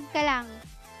 code ka lang.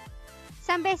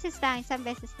 Isang beses lang.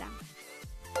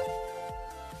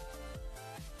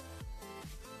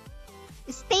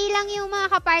 Stay lang yung mga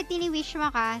kaparty ni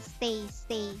Wishmock ha. Stay.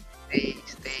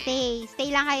 Stay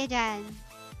lang kayo dyan.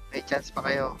 May chance pa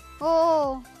kayo.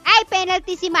 Oo. Ay,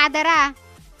 penalty si Madara.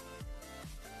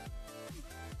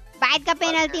 Bakit ka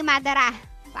penalty, Madara?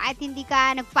 Bakit hindi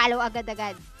ka nag-follow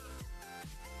agad-agad?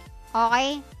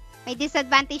 Okay? May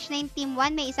disadvantage na yung Team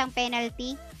 1. May isang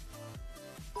penalty.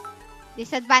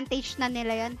 Disadvantage na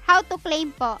nila yon. How to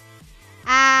claim po?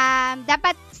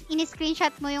 Dapat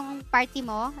in-screenshot mo yung party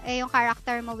mo, yung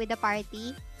character mo with the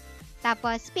party.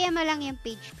 Tapos, PM mo lang yung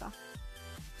page ko.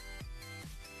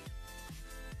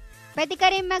 Pwede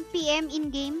ka rin mag-PM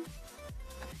in-game.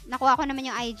 Nakuha ko naman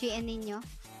yung IGN ninyo.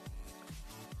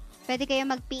 Pwede kayo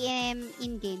mag-PM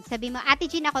in-game. Sabi mo, Ate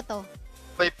Gine ako to.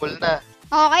 Uy, full na.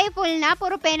 Okay, full na.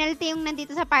 Puro penalty yung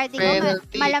nandito sa party ko.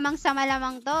 Penalty. Malamang sa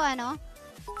malamang to, ano?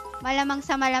 Malamang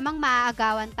sa malamang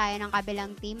maaagawan tayo ng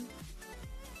kabilang team.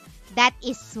 That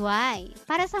is why.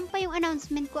 Para saan pa yung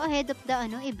announcement ko ahead of the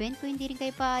event kung hindi rin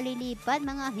kayo pa lilipad,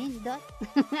 mga hindot.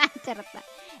 Charot na.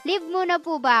 Live muna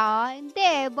po ba ako?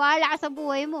 Hindi, bahala ka sa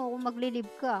buhay mo kung maglilive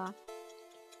ka.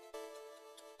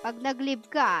 Pag nag-live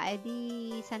ka, edi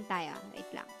saan tayo? Wait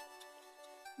lang.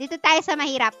 Dito tayo sa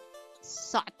mahirap.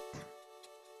 SOT.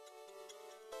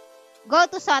 Go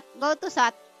to SOT. Go to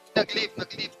SOT. Nag-leave.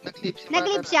 Si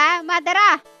Nag-live Mother. siya?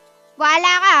 Madara.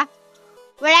 Bahala ka.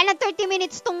 Wala nang 30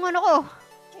 minutes tong ko.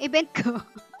 Event ko.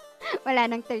 Wala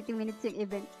nang 30 minutes yung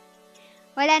event.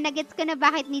 Wala, nagets ko na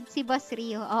bakit need si Boss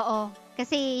Rio. Oo.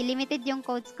 Kasi limited yung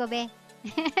codes ko, be.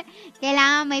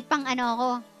 Kailangan may pang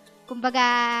ako. Kumbaga,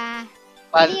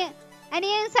 ano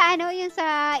yung sa yung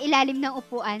sa ilalim ng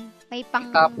upuan? May pang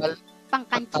Tapal.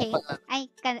 pangkanche. Tapal. Ay,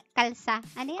 kalsa.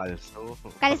 Ano yun? Also.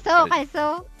 Kalso.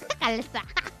 Kalsa.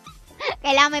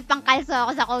 Kailangan may pangkalso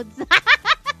ako sa codes.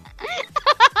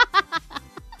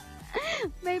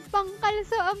 May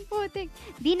pangkalso ang putik.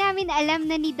 Di namin alam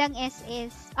na nidang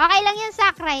SS. Okay lang yan,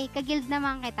 Sakray. Kagild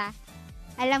naman kita.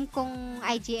 Alam kong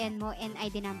IGN mo and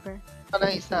ID number. Ano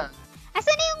isa?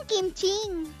 Asan na yung Kim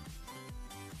Ching?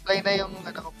 Play na yung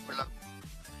ko pulang.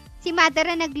 Si Mother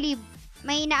na nag-leave.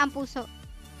 May ang puso.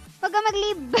 Huwag ka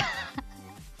mag-leave.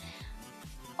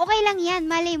 Okay lang yan.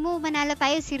 Malay mo, manalo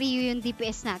tayo. Si Ryu yung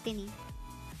DPS natin eh.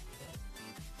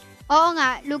 Oo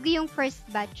nga, lugi yung first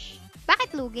batch.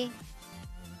 Bakit lugi?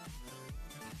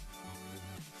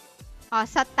 Oh,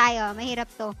 SOT tayo.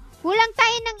 Mahirap to. Kulang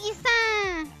tayo ng isa.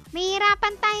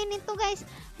 Mahirapan tayo nito, guys.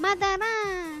 Madara.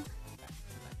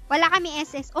 Wala kami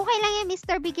SS. Okay lang yan,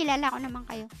 Mr. B. Kilala ko naman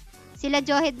kayo. Sila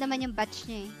Johead naman yung batch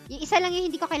niya eh. Yung isa lang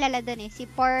yung hindi ko kilala dun eh. Si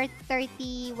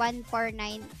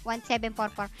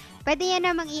 430-149-1744. Pwede yan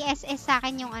namang i-SS sa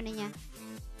akin yung niya.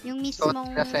 Yung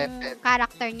mismong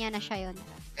character niya na siya yun.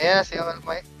 Kaya si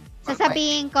Olmay.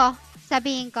 Sasabihin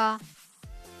ko.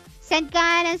 Send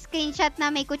ka ng screenshot na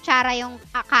may kutsara yung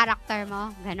character mo.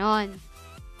 Ganon.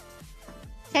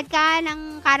 Send ka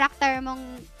ng character mong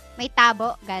may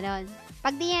tabo. Ganon.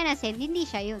 Pag di niya na-send, hindi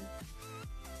siya yun.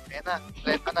 Kaya na.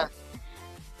 Reto na.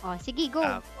 O, sige, go.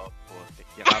 Putik.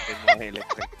 Yakapin mo ang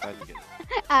electric fan.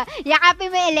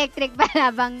 Yakapin mo yung electric fan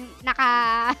habang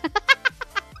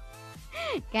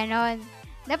Ganon.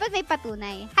 Dapat may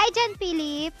patunay. Hi, John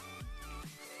Philip.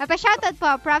 Shoutout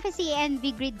po, Prophecy and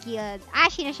Big Grid Guild.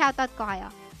 Shoutout ko kayo.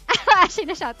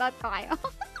 Shoutout ko kayo.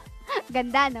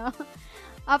 Ganda, no?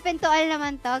 Open to all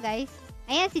naman to, guys.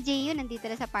 Ayan, si Jayu nandito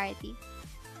na sa party.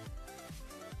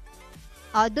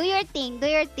 Oh, do your thing.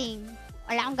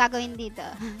 Wala akong gagawin dito.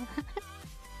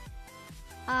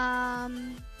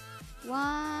 1,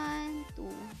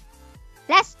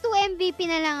 2. Last 2 MVP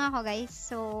na lang ako, guys.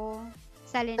 So,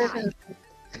 sali na kayo.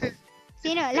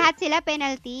 Sino? Lahat sila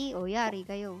penalty? O, yari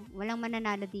kayo. Walang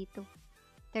mananalo dito.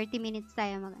 30 minutes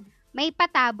tayo May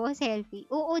patabo, selfie.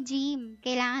 Oo, Jim.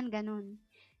 Kailangan ganun.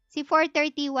 Si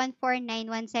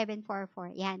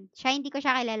 430-149-1744. Yan. Siya, hindi ko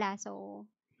siya kilala. So,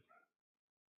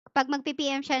 pag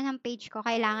mag-PPM siya ng page ko,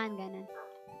 kailangan ganun.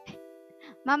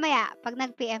 Mamaya, pag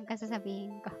nag-PM ka,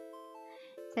 sasabihin ko.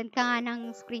 Send ka nga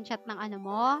ng screenshot ng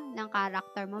ng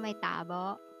character mo, may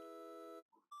tabo.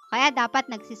 Kaya dapat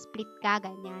nagsisplit ka,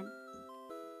 ganyan.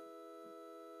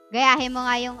 Gayahin mo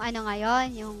nga yung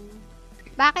ngayon, yung...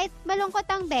 Bakit malungkot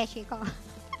ang beshi ko?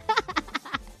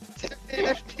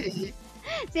 Penalty.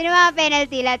 Sino mga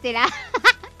penalty lahat sila?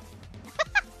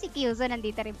 Si Kyuzo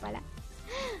nandito rin pala.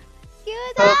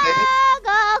 Kyuzo! Okay.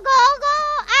 Go!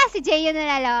 Si Jayu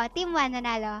nanalo. Team 1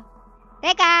 nanalo.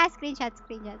 Teka, screenshot.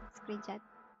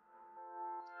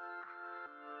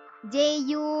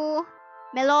 Jayu,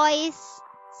 Melois,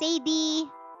 Sadie,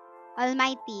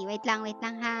 Almighty. Wait lang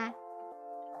ha.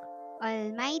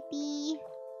 Almighty,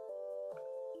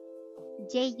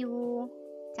 Jayu,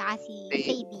 tsaka si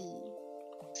Sadie.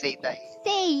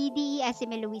 Sadie, si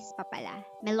Melois pa pala.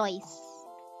 Melois.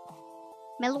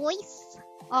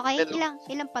 Okay,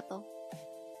 ilang pa to?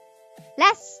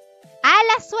 Last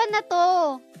one na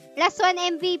to. Last one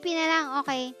MVP na lang,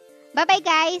 okay. Bye-bye,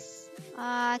 guys.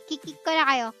 Kick ko na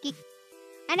kayo. Kick.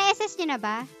 SS nyo na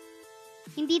ba?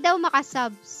 Hindi daw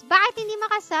makasubs. Bakit hindi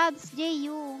makasubs,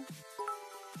 JU?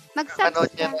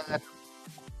 Mag-subs ka.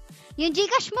 Yung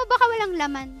Gcash mo baka walang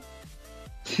laman.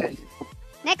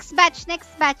 Next batch.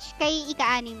 Kay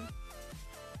ika-6.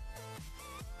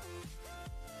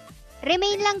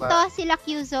 Remain lang to, sila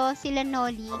Kyuzo, sila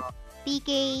Noli. TK,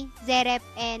 Zerep,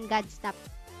 and Godsnap.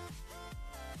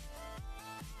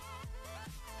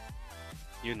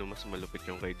 Yun, no, mas malupit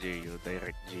yung kay Jeyo.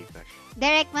 Direct Gcash.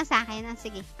 Direct mo sa akin.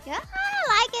 Sige.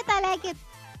 Like it, I like it.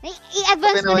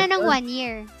 I-advance mo na ng 1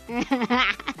 year.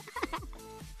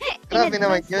 Grabe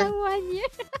naman In-advance yun. ng 1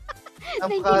 year.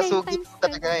 Napakasugit 99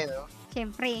 talaga, no?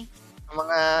 Siyempre.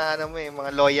 Mga,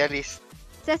 mga loyalist.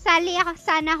 Sasali ako,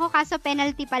 sana ako kaso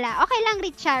penalty pala. Okay lang,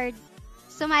 Richard.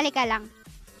 Sumali ka lang.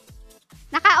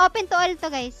 Naka-open to all to,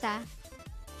 guys, ha?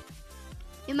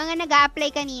 Yung mga nag-a-apply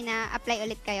kanina, apply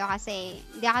ulit kayo kasi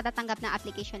hindi ako tatanggap ng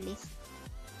application list.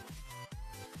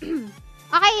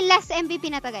 Okay, last MVP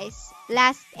na to, guys.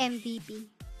 Last MVP.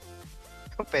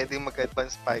 Pwede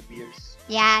mag-advance 5 years.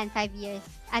 Yan, 5 years.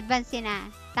 Advance yun na.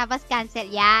 Tapos cancel.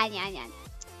 Yan.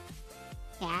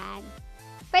 Yan.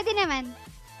 Pwede naman.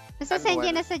 Basta send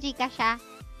yun na sa Gcash, ha?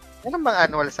 Ano bang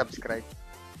annual subscribe?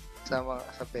 Sa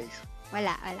base.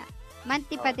 Wala.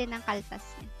 Monthly pa din ang kaltas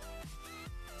niya.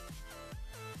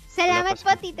 Salamat Wala po,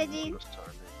 pa Tita sa- Jane.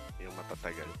 Yung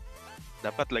matatagal.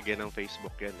 Dapat lagyan ng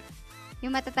Facebook yan eh.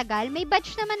 Yung matatagal. May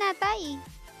batch naman nata eh.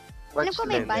 Alam ko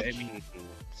may Watch batch. I mean,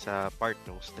 sa part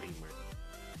ng streamer.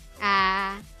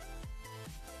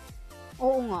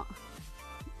 Oo nga.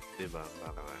 Diba?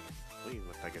 Baka,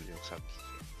 matagal yung subs.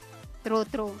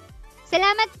 True.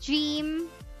 Salamat, Dream.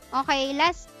 Okay,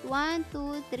 last 1,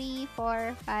 2, 3,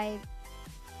 4, 5.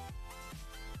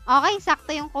 Okay,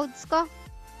 sakto yung codes ko.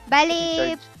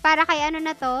 Bali, para kay ano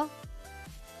na to,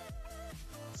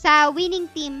 sa winning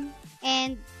team,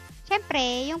 and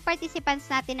syempre, yung participants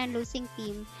natin ng losing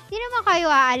team, di naman kayo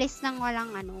aalis ng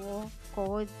walang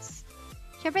codes.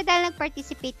 Syempre, dahil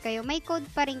nag-participate kayo, may code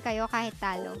pa rin kayo kahit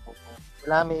talo.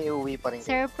 Wala, may iuwi pa rin.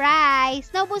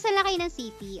 Surprise! Naubusan lang kayo ng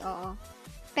CP, oo.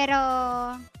 Pero,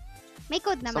 may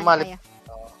code naman Sumali- kayo.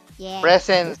 Yes.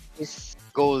 Presence is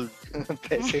gold.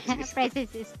 Presence is gold.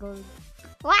 Presence is gold.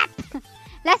 What?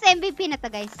 Last MVP na to,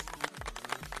 guys.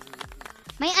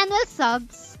 May annual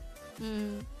subs.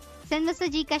 Send mo sa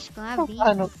Gcash ko, ha, please.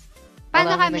 Paano? Paano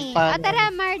Marami kami? nagpaano. Tara,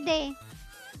 Marde.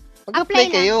 Mag-apply Apply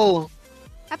na. kayo.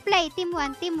 Apply, team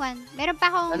 1. Meron pa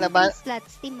akong Lalaban- 3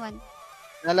 slots, team 1.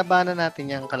 Lalabanan natin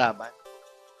yung kalaban.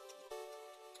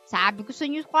 Sabi ko sa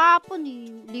inyo kahapon eh.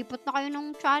 Lipat na kayo ng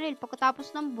channel pagkatapos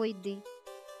ng void eh.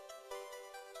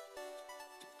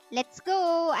 Let's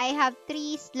go! I have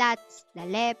 3 slots. The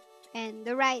left and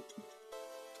the right.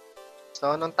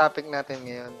 So, anong topic natin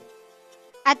ngayon?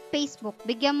 At Facebook.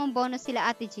 Bigyan mong bonus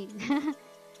sila, Ate Jean.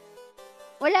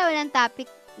 Walang topic.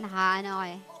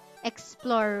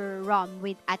 Explore ROM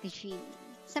with Ate Jean.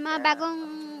 Sa mga bagong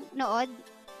nood,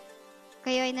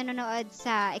 kayo ay nanonood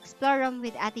sa Explore ROM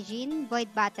with Ate Jean, Void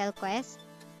Battle Quest.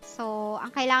 So,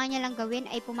 ang kailangan niya lang gawin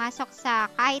ay pumasok sa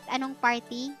kahit anong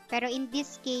party. Pero in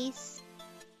this case,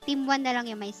 Team 1 na lang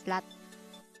yung may slot.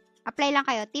 Apply lang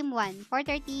kayo. Team 1,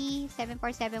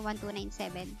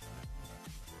 430-747-1297.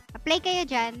 Apply kayo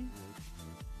dyan.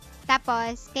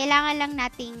 Tapos, kailangan lang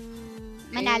nating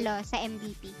manalo sa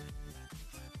MVP.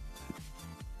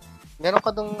 Meron ka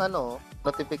dong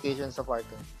notification sa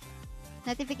party.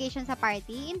 Notification sa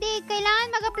party. Hindi,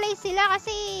 kailangan mag-apply sila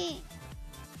kasi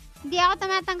hindi ako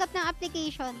tumatanggap ng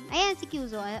application. Ayan, si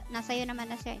Kyuzo. Nasa'yo naman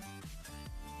na siya.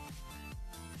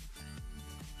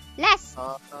 Last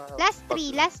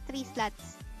 3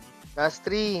 slots. Last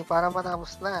 3, para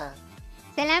matapos na.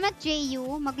 Salamat,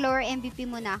 JU. Mag-lower MVP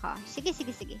muna ako. Sige.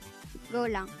 Go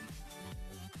lang.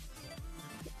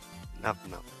 Knock.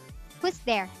 Who's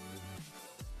there?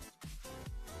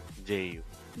 Jeyo.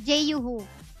 JU who?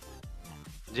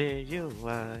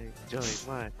 J-U-Y, join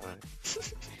my heart.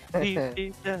 Deep,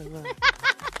 deep down.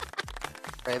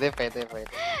 Pwede.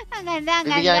 Ang ganda.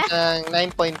 Bibigyan ka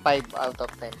ng 9.5 out of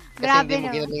 10. Kasi Grabe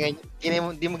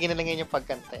hindi mo ginalingan yung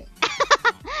pagkanta eh.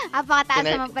 Apakataas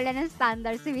naman pala ng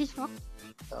standards. Wish mo.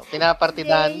 So,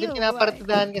 pinapartidahan. Hey, Hindi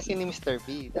pinapartidahan kasi ni Mr.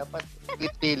 B. Dapat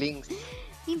with feelings.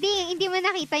 Hindi mo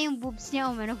nakita yung boobs niya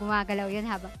gumagalaw yun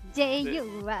habang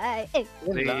J-U-Y.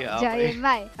 Yun lang. Join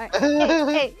my heart.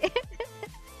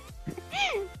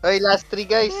 Hoy, last 3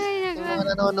 guys. Ay, Yung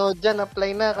mga nanonood dyan,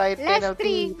 apply na kahit Last penalty.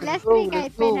 three. Last three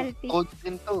kahit penalty. Code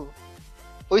din to.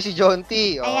 Uy, si John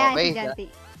T. Oh, Ayan, okay. si Janty.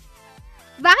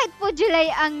 Bakit po July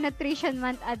ang nutrition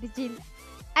month, Ate Jean?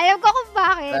 Alam ko kung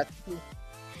bakit.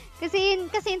 Kasi yung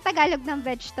Tagalog ng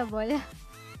vegetable.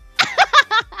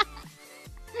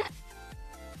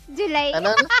 July.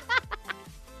 Ano?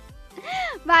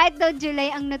 Bakit daw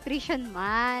July ang nutrition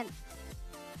month?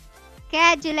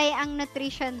 Kaya July ang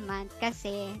nutrition month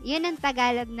kasi yun ang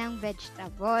Tagalog ng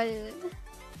vegetable.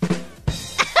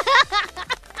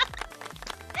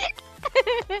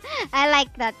 I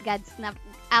like that, God snap.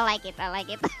 I like it.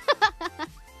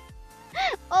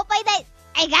 Opay dahil.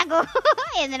 Ay, gago.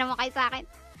 Ayan na naman kayo sa akin.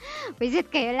 Visit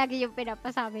kayo. Lagi yung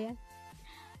pinapasabi yan.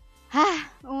 Ha,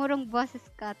 umurong boses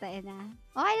ka. Tayo na.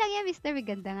 Okay lang yan, Mr. V.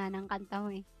 Ganda nga ng kanta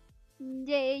mo eh.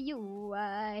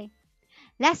 J-U-Y.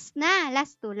 Last na.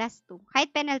 Last two.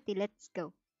 Kahit penalty, let's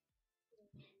go.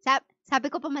 Sabi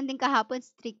ko pa man din kahapon,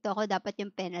 stricto ako. Dapat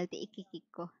yung penalty, ikikik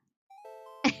ko.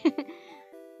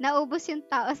 Naubos yung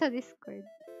tao sa Discord.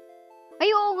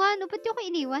 Ay, oo nga. No, ba't yung ko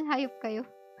iniwan? Hayop kayo.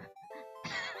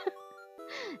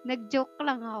 Nag-joke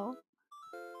lang ako.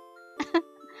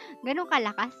 Ganun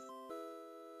kalakas.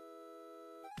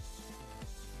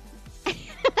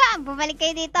 Bumalik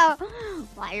kayo dito.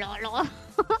 Malolo ko.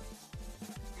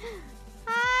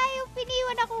 Ay,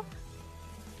 piniwan ako.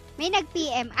 May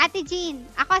nag-PM. Ate Gine,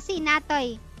 ako si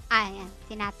Natoy. Ayan,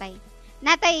 si Natoy.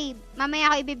 Natoy,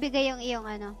 mamaya ako ibibigay yung iyong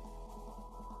ano.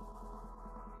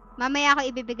 Mamaya ako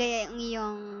ibibigay yung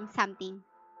iyong something.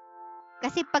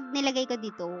 Kasi pag nilagay ko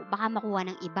dito, baka makuha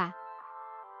ng iba.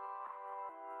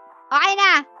 Okay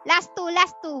na! Last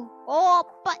two.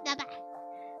 Opa!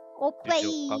 Opay!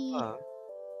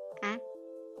 Ha?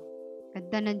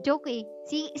 Ganda ng joke eh.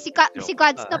 Si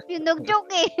Godstop yung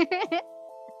nag-joke eh.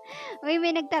 Uy,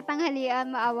 may nagtatanghalian.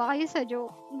 Maawa kayo sa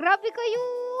joke. Grabe kayo!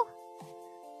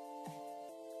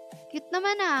 Cute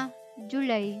naman ah.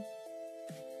 July.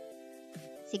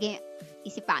 Sige,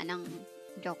 isipa ng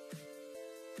joke.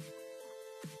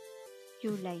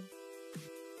 July.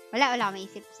 Wala akong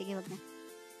maisip. Sige, wag na.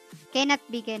 Cannot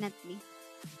be.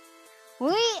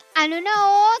 Uy, ano na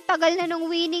oh. Tagal na nung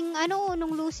winning,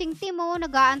 nung losing team oh.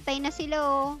 Nag-aantay na sila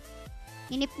oh.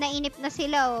 Inip na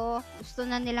sila oh. Gusto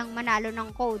na nilang manalo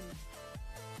ng code.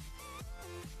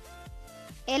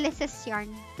 LSS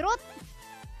yarn. Truth.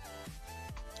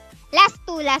 Last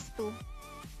two.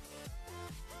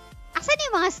 Asan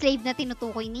yung mga slave na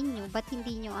tinutukoy ninyo? Ba't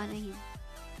hindi nyo yun?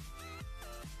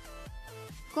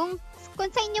 Kung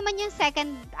sa inyo man yung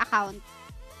second account,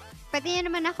 pwede nyo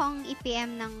naman akong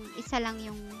i-PM ng isa lang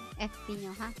yung FB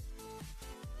nyo, ha?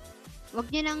 Huwag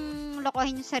nyo nang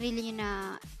lokohin yung sarili nyo na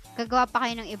gagawa pa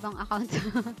kayo ng ibang account.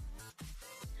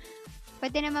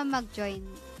 Pwede naman mag-join.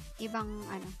 Ibang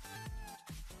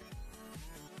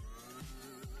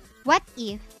What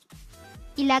if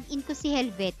i-login ko si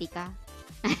Helvetica?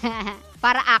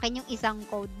 Para akin yung isang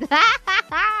code.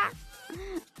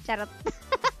 Charot.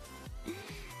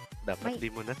 Dapat di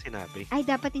mo na sinabi. Ay,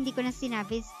 dapat hindi ko na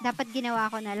sinabi. Dapat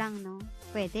ginawa ko na lang, no?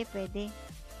 Pwede.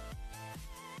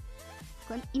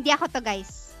 Hindi ako to,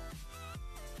 guys.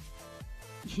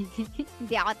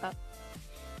 Hindi ako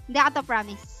to,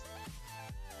 promise.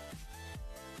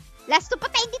 Last two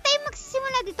patay. Hindi tayo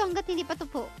magsisimula dito hanggat hindi pa to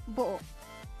buo.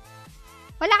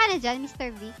 Wala ka na dyan,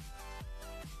 Mr. V?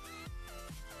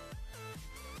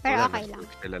 Pero Wala, okay lang.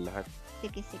 Sila lahat.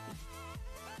 Sige.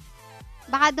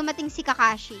 Baka dumating si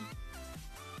Kakashi.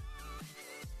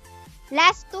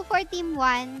 Last two for team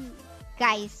 1.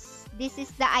 Guys, this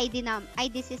is the ID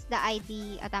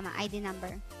ID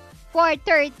number.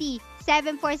 430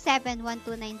 747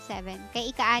 1297. Kaya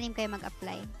ika-anim kayo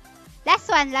mag-apply. Last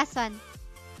one.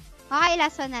 Okay,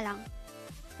 last one na lang.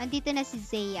 Nandito na si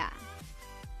Zaya.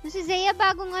 Si Zaya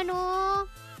bagong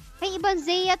Ay, ibang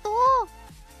Zaya to.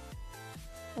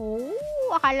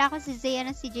 Oh, akala ko si Zaya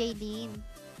na si Jaylene.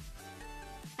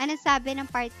 Ano sabi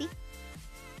ng party?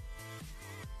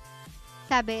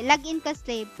 Sabi, login ka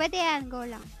slave. Pwede yan, go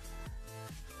lang.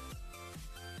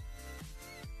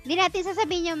 Hindi natin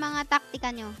sasabihin yung mga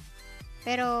taktika nyo.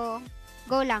 Pero,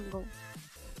 go lang, go.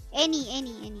 Any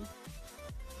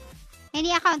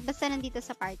account, basta nandito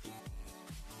sa party.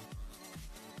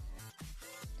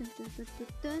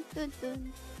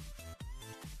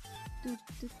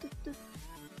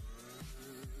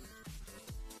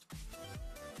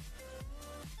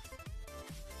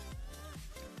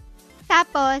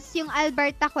 Tapos, yung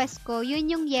Alberta quest ko, yun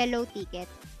yung yellow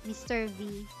ticket, Mr.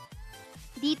 V.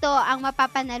 Dito, ang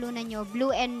mapapanalunan nyo,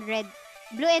 blue and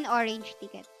orange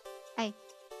ticket. Ay,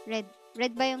 red.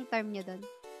 Red ba yung term nyo doon?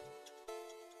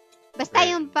 Basta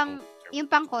Red.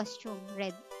 yung pang costume,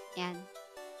 red. Yan.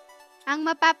 Ang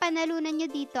mapapanalunan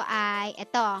nyo dito ay,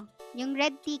 ito, yung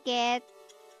red ticket,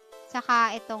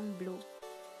 saka itong blue.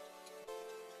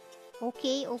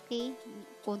 Okay.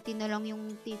 Konti na lang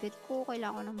yung ticket ko.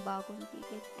 Kailangan ko ng bagong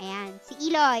ticket. Ayan. Si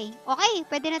Eloy. Okay,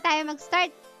 pwede na tayo mag-start.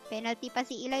 Penalty pa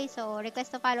si Eloy. So, request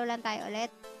to follow lang tayo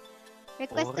ulit.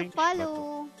 Request to Orange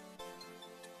follow.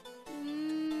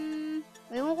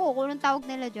 Ewan ko kung anong tawag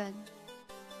nila dyan.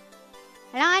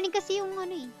 Alanganin kasi yung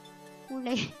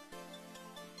kulay.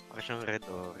 Baka siyang red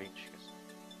o orange.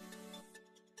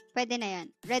 Pwede na yan.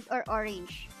 Red or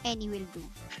orange. Any will do.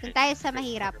 Kung tayo sa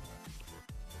mahirap.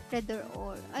 Red or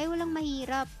orange. Ay, walang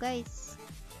mahirap, guys.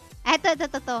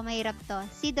 Ito. Mahirap to.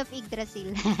 Seed of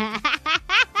Yggdrasil.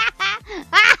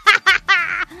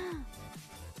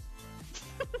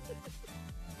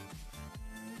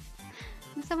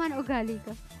 Ang sama na ugali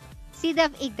ko. Seed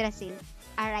of Yggdrasil.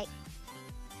 Alright.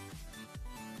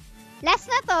 Last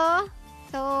na to.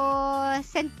 So,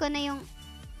 send ko na yung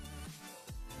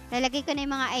lalagay ko na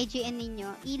yung mga IGN ninyo.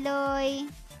 Eloy,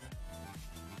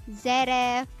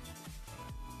 Zeref,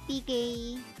 TK,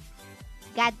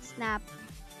 Godsnap.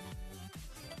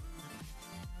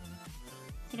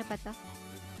 Sino pa to?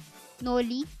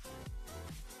 Noli.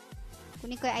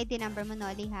 Kunin ko yung ID number mo,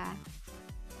 Noli, ha?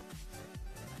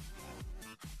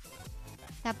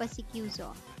 Tapos si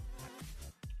Kyuzo.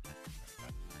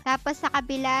 Tapos sa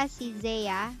kabila, si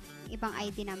Zea. Ibang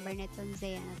ID number nito,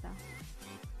 Zea na to.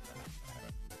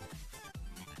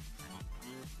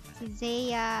 Si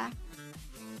Zea.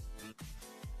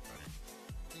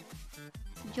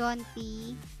 John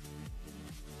T.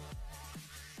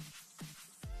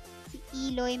 Si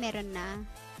Eloy, meron na.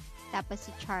 Tapos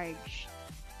si Charge.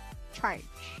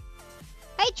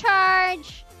 Hi,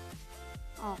 Charge!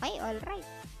 Okay, alright.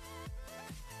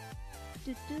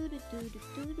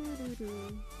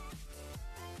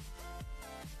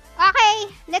 Okay,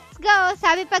 let's go.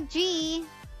 Sabi pag G.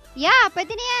 Yeah,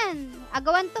 pwede na yan.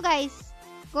 Agawan to, guys.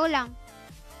 Go lang.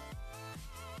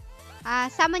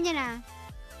 Sama niya na.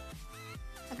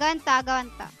 Agawan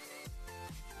to.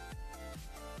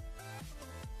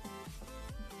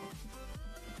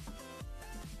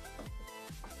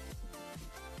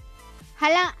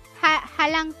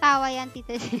 Halang tawa yan,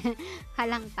 tito.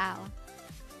 Halang tawa.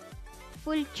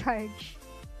 Full charge.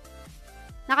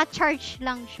 Naka-charge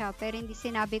lang siya, pero hindi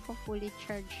sinabi kong fully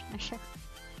charged na siya.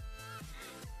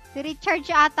 Recharge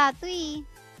ata to eh.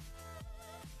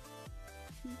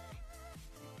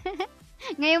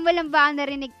 Ngayon mo lang ba ang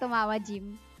narinig tumawa,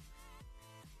 Jim?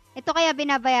 Ito kaya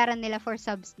binabayaran nila for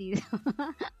subs dito.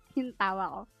 Yung tawa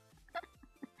ko.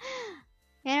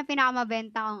 Yan ang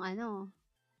pinakamabenta kong ano.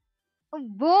 Oh,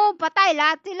 boom! Patay!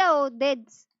 Lahat sila, oh.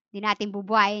 Deads. Di natin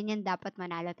bubuhayin yan. Dapat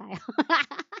manalo tayo.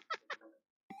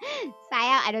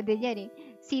 Sayang, ano din yan eh.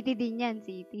 City din yan,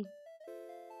 City.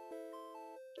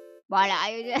 Bahala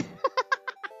kayo dyan.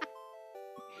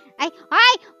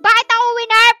 Ay! Bakit ako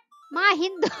winarp? Mga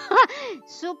Hindu.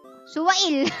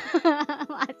 Suwail.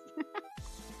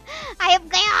 Ayop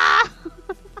kayo!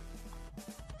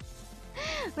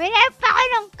 Winarp ako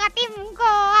ng katim ko,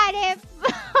 hanip.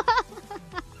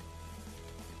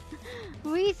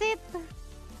 Wisit.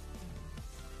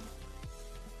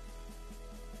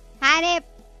 Hanip.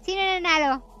 Sino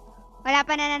nanalo? Wala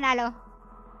pa na nanalo.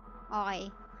 Okay.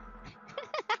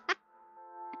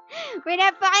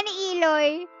 Winarp pa ka ni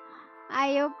Eloy.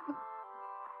 Ayop.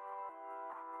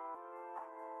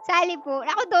 Sali po.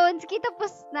 Ako doon.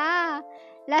 Tapos na.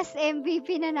 Last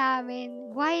MVP na namin.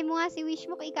 Buhay mo nga si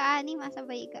Wishmoke. Ika-anim. Asa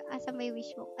may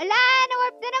Wishmoke? Ala!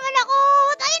 Na-warp na naman ako!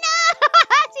 Tayo na!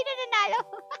 Sino nanalo?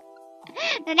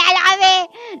 Nanalo kami!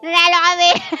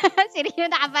 Sino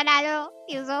yung nakapanalo?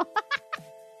 Yuso.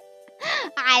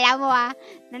 Akala mo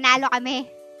nanalo kami.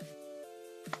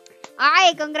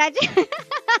 Okay,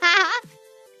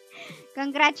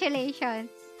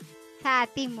 congratulations sa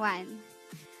Team 1.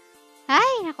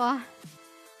 Ay, nako.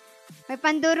 May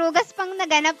pandurugas pang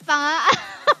naganap pa nga.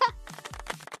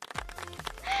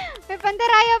 May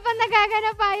pandaraya pang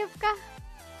nagaganap, ayop ka.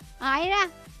 Okay na.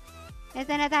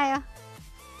 Ito na tayo.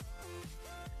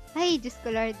 Ay, Diyos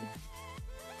ko Lord.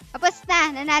 Tapos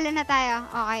na, nanalo na tayo.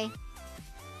 Okay.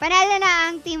 Panalo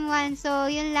na ang Team 1. So,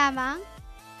 yun lamang.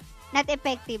 Not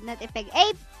effective.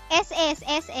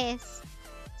 SS.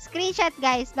 Screenshot,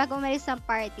 guys. Bago umalis ng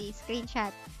party.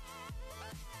 Screenshot.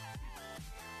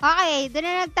 Okay. Doon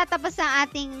na nagtatapos ang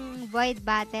ating Void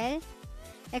Battle.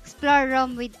 Explore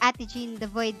ROM with Ate Gine, the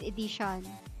Void Edition.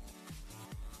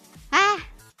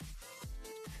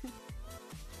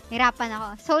 Hirapan ako.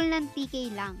 Soul ng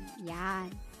TK lang. Yan.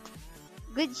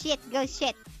 Good shit. Go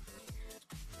shit.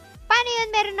 Paano yun?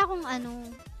 Meron akong ano.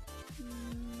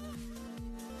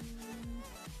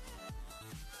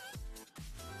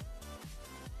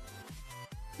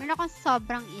 Meron akong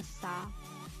sobrang isa.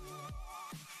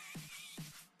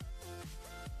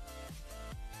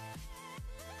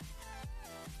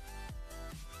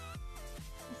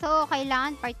 So,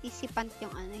 kailangan participant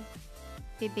yung ano eh.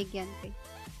 Bibigyan ko eh.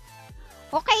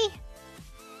 Okay.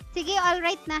 Sige,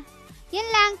 alright na. Yun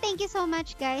lang. Thank you so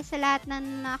much, guys, sa lahat na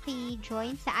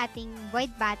naki-join sa ating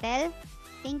Void Battle.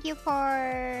 Thank you for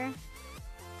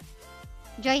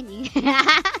joining.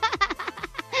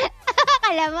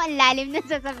 Akala mo, ang lalim na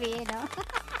sasabihin, no?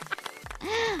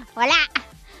 Wala.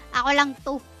 Ako lang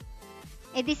to.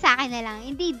 Eh di sa akin na lang.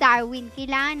 Hindi, Darwin.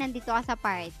 Kailangan nandito ka sa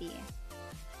party.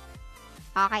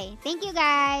 Okay. Thank you,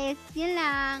 guys. Yun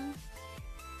lang.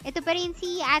 Ito pa rin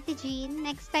si Ate Gine.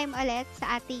 Next time ulit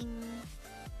sa ating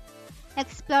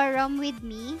Explore ROM with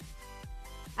me.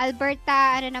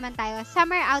 Alberta, ano naman tayo?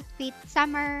 Summer outfit.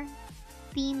 Summer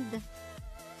themed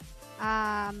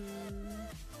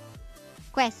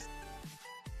quest.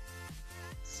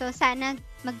 So, sana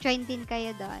mag-join din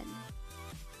kayo doon.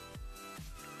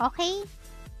 Okay?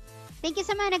 Thank you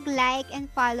sa mga nag-like and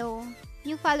follow.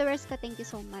 New followers ko, thank you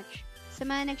so much. Sa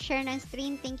mga nag-share ng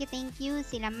stream, thank you.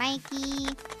 Sila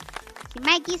Mikey,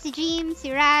 si Jim,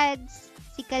 si Rads,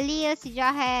 si Khalil, si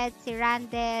Johet, si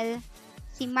Randall,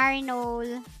 si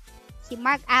Marnol, si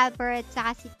Mark Albert,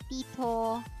 saka si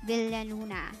Tito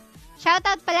Villaluna.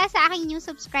 Shoutout pala sa aking new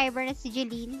subscriber na si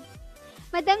Jeline.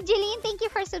 Madam Jeline, thank you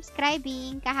for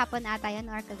subscribing. Kahapon ata yun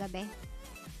or kagabi.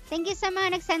 Thank you sa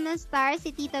mga nag-send ng stars,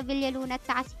 si Tito Villaluna at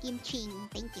saka si Kim Ching.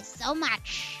 Thank you so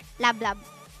much. Love, love.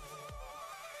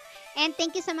 And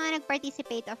thank you sa mga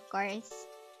nag-participate, of course.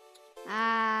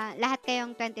 Lahat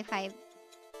kayong 25.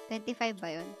 25 ba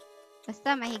yun?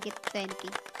 Basta mahigit 20.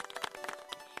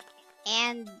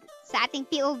 And sa ating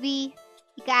POV,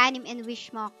 ika-anim and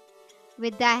wishmock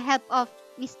with the help of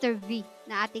Mr. V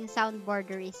na ating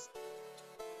soundboarderist.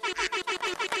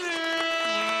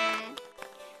 Yan.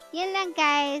 Yan lang,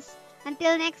 guys.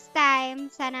 Until next time,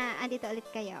 sana andito ulit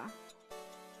kayo.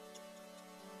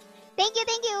 Thank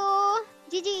you!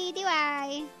 GG,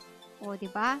 DY! O,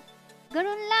 diba?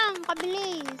 Ganun lang,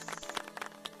 kabilis.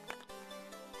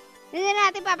 Hindi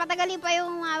natin papatagalin pa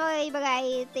yung mga bagay-bagay.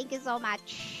 Thank you so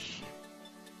much.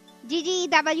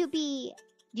 GG, WP.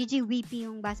 GG,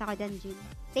 WP yung basa ko dyan, Jin.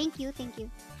 Thank you.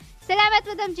 Salamat,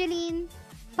 Madam Jeline.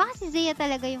 Baka si Zea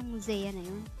talaga yung Zea na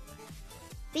yun.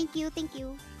 Thank you.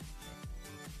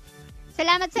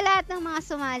 Salamat sa lahat ng mga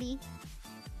sumali.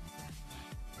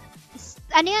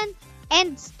 Ano yan?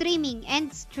 End streaming.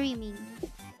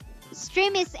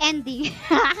 Stream is ending.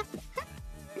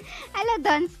 Hello,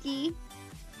 Donsky.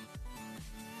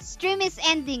 Stream is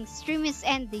ending.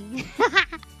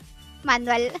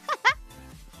 Manual.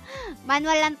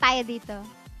 Manual lang tayo dito.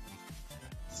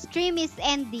 Stream is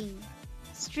ending.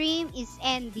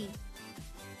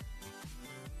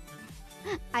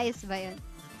 Ayos ba yun?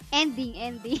 Ending.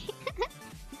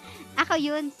 Ako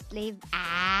yun, slave.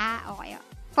 Okay.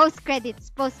 Post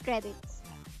credits.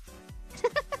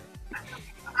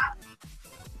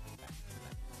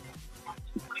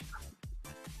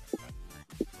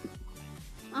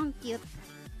 Ang cute.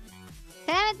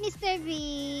 Salamat, Mr. V.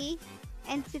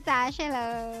 And si Tash,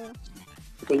 hello.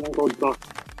 Ito yung code ko.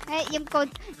 Yung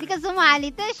code. Di ka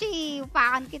sumali, Tash,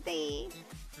 upakan kita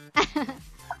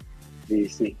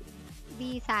Busy.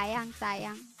 Di, sayang.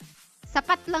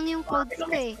 Sapat lang yung codes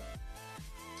ko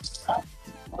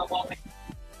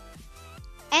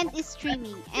End is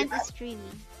streaming.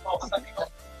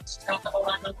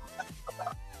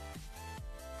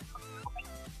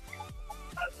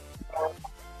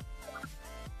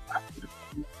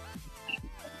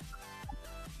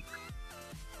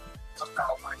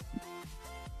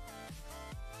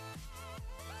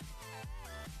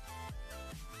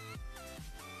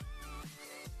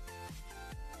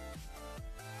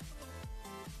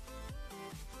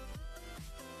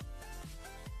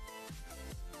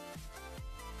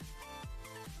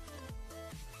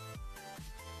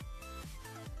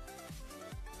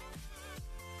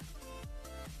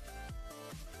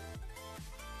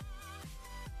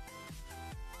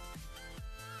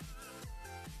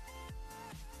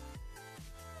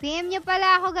 PM nyo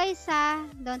pala ako, guys, ha.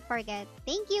 Don't forget.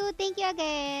 Thank you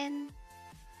again.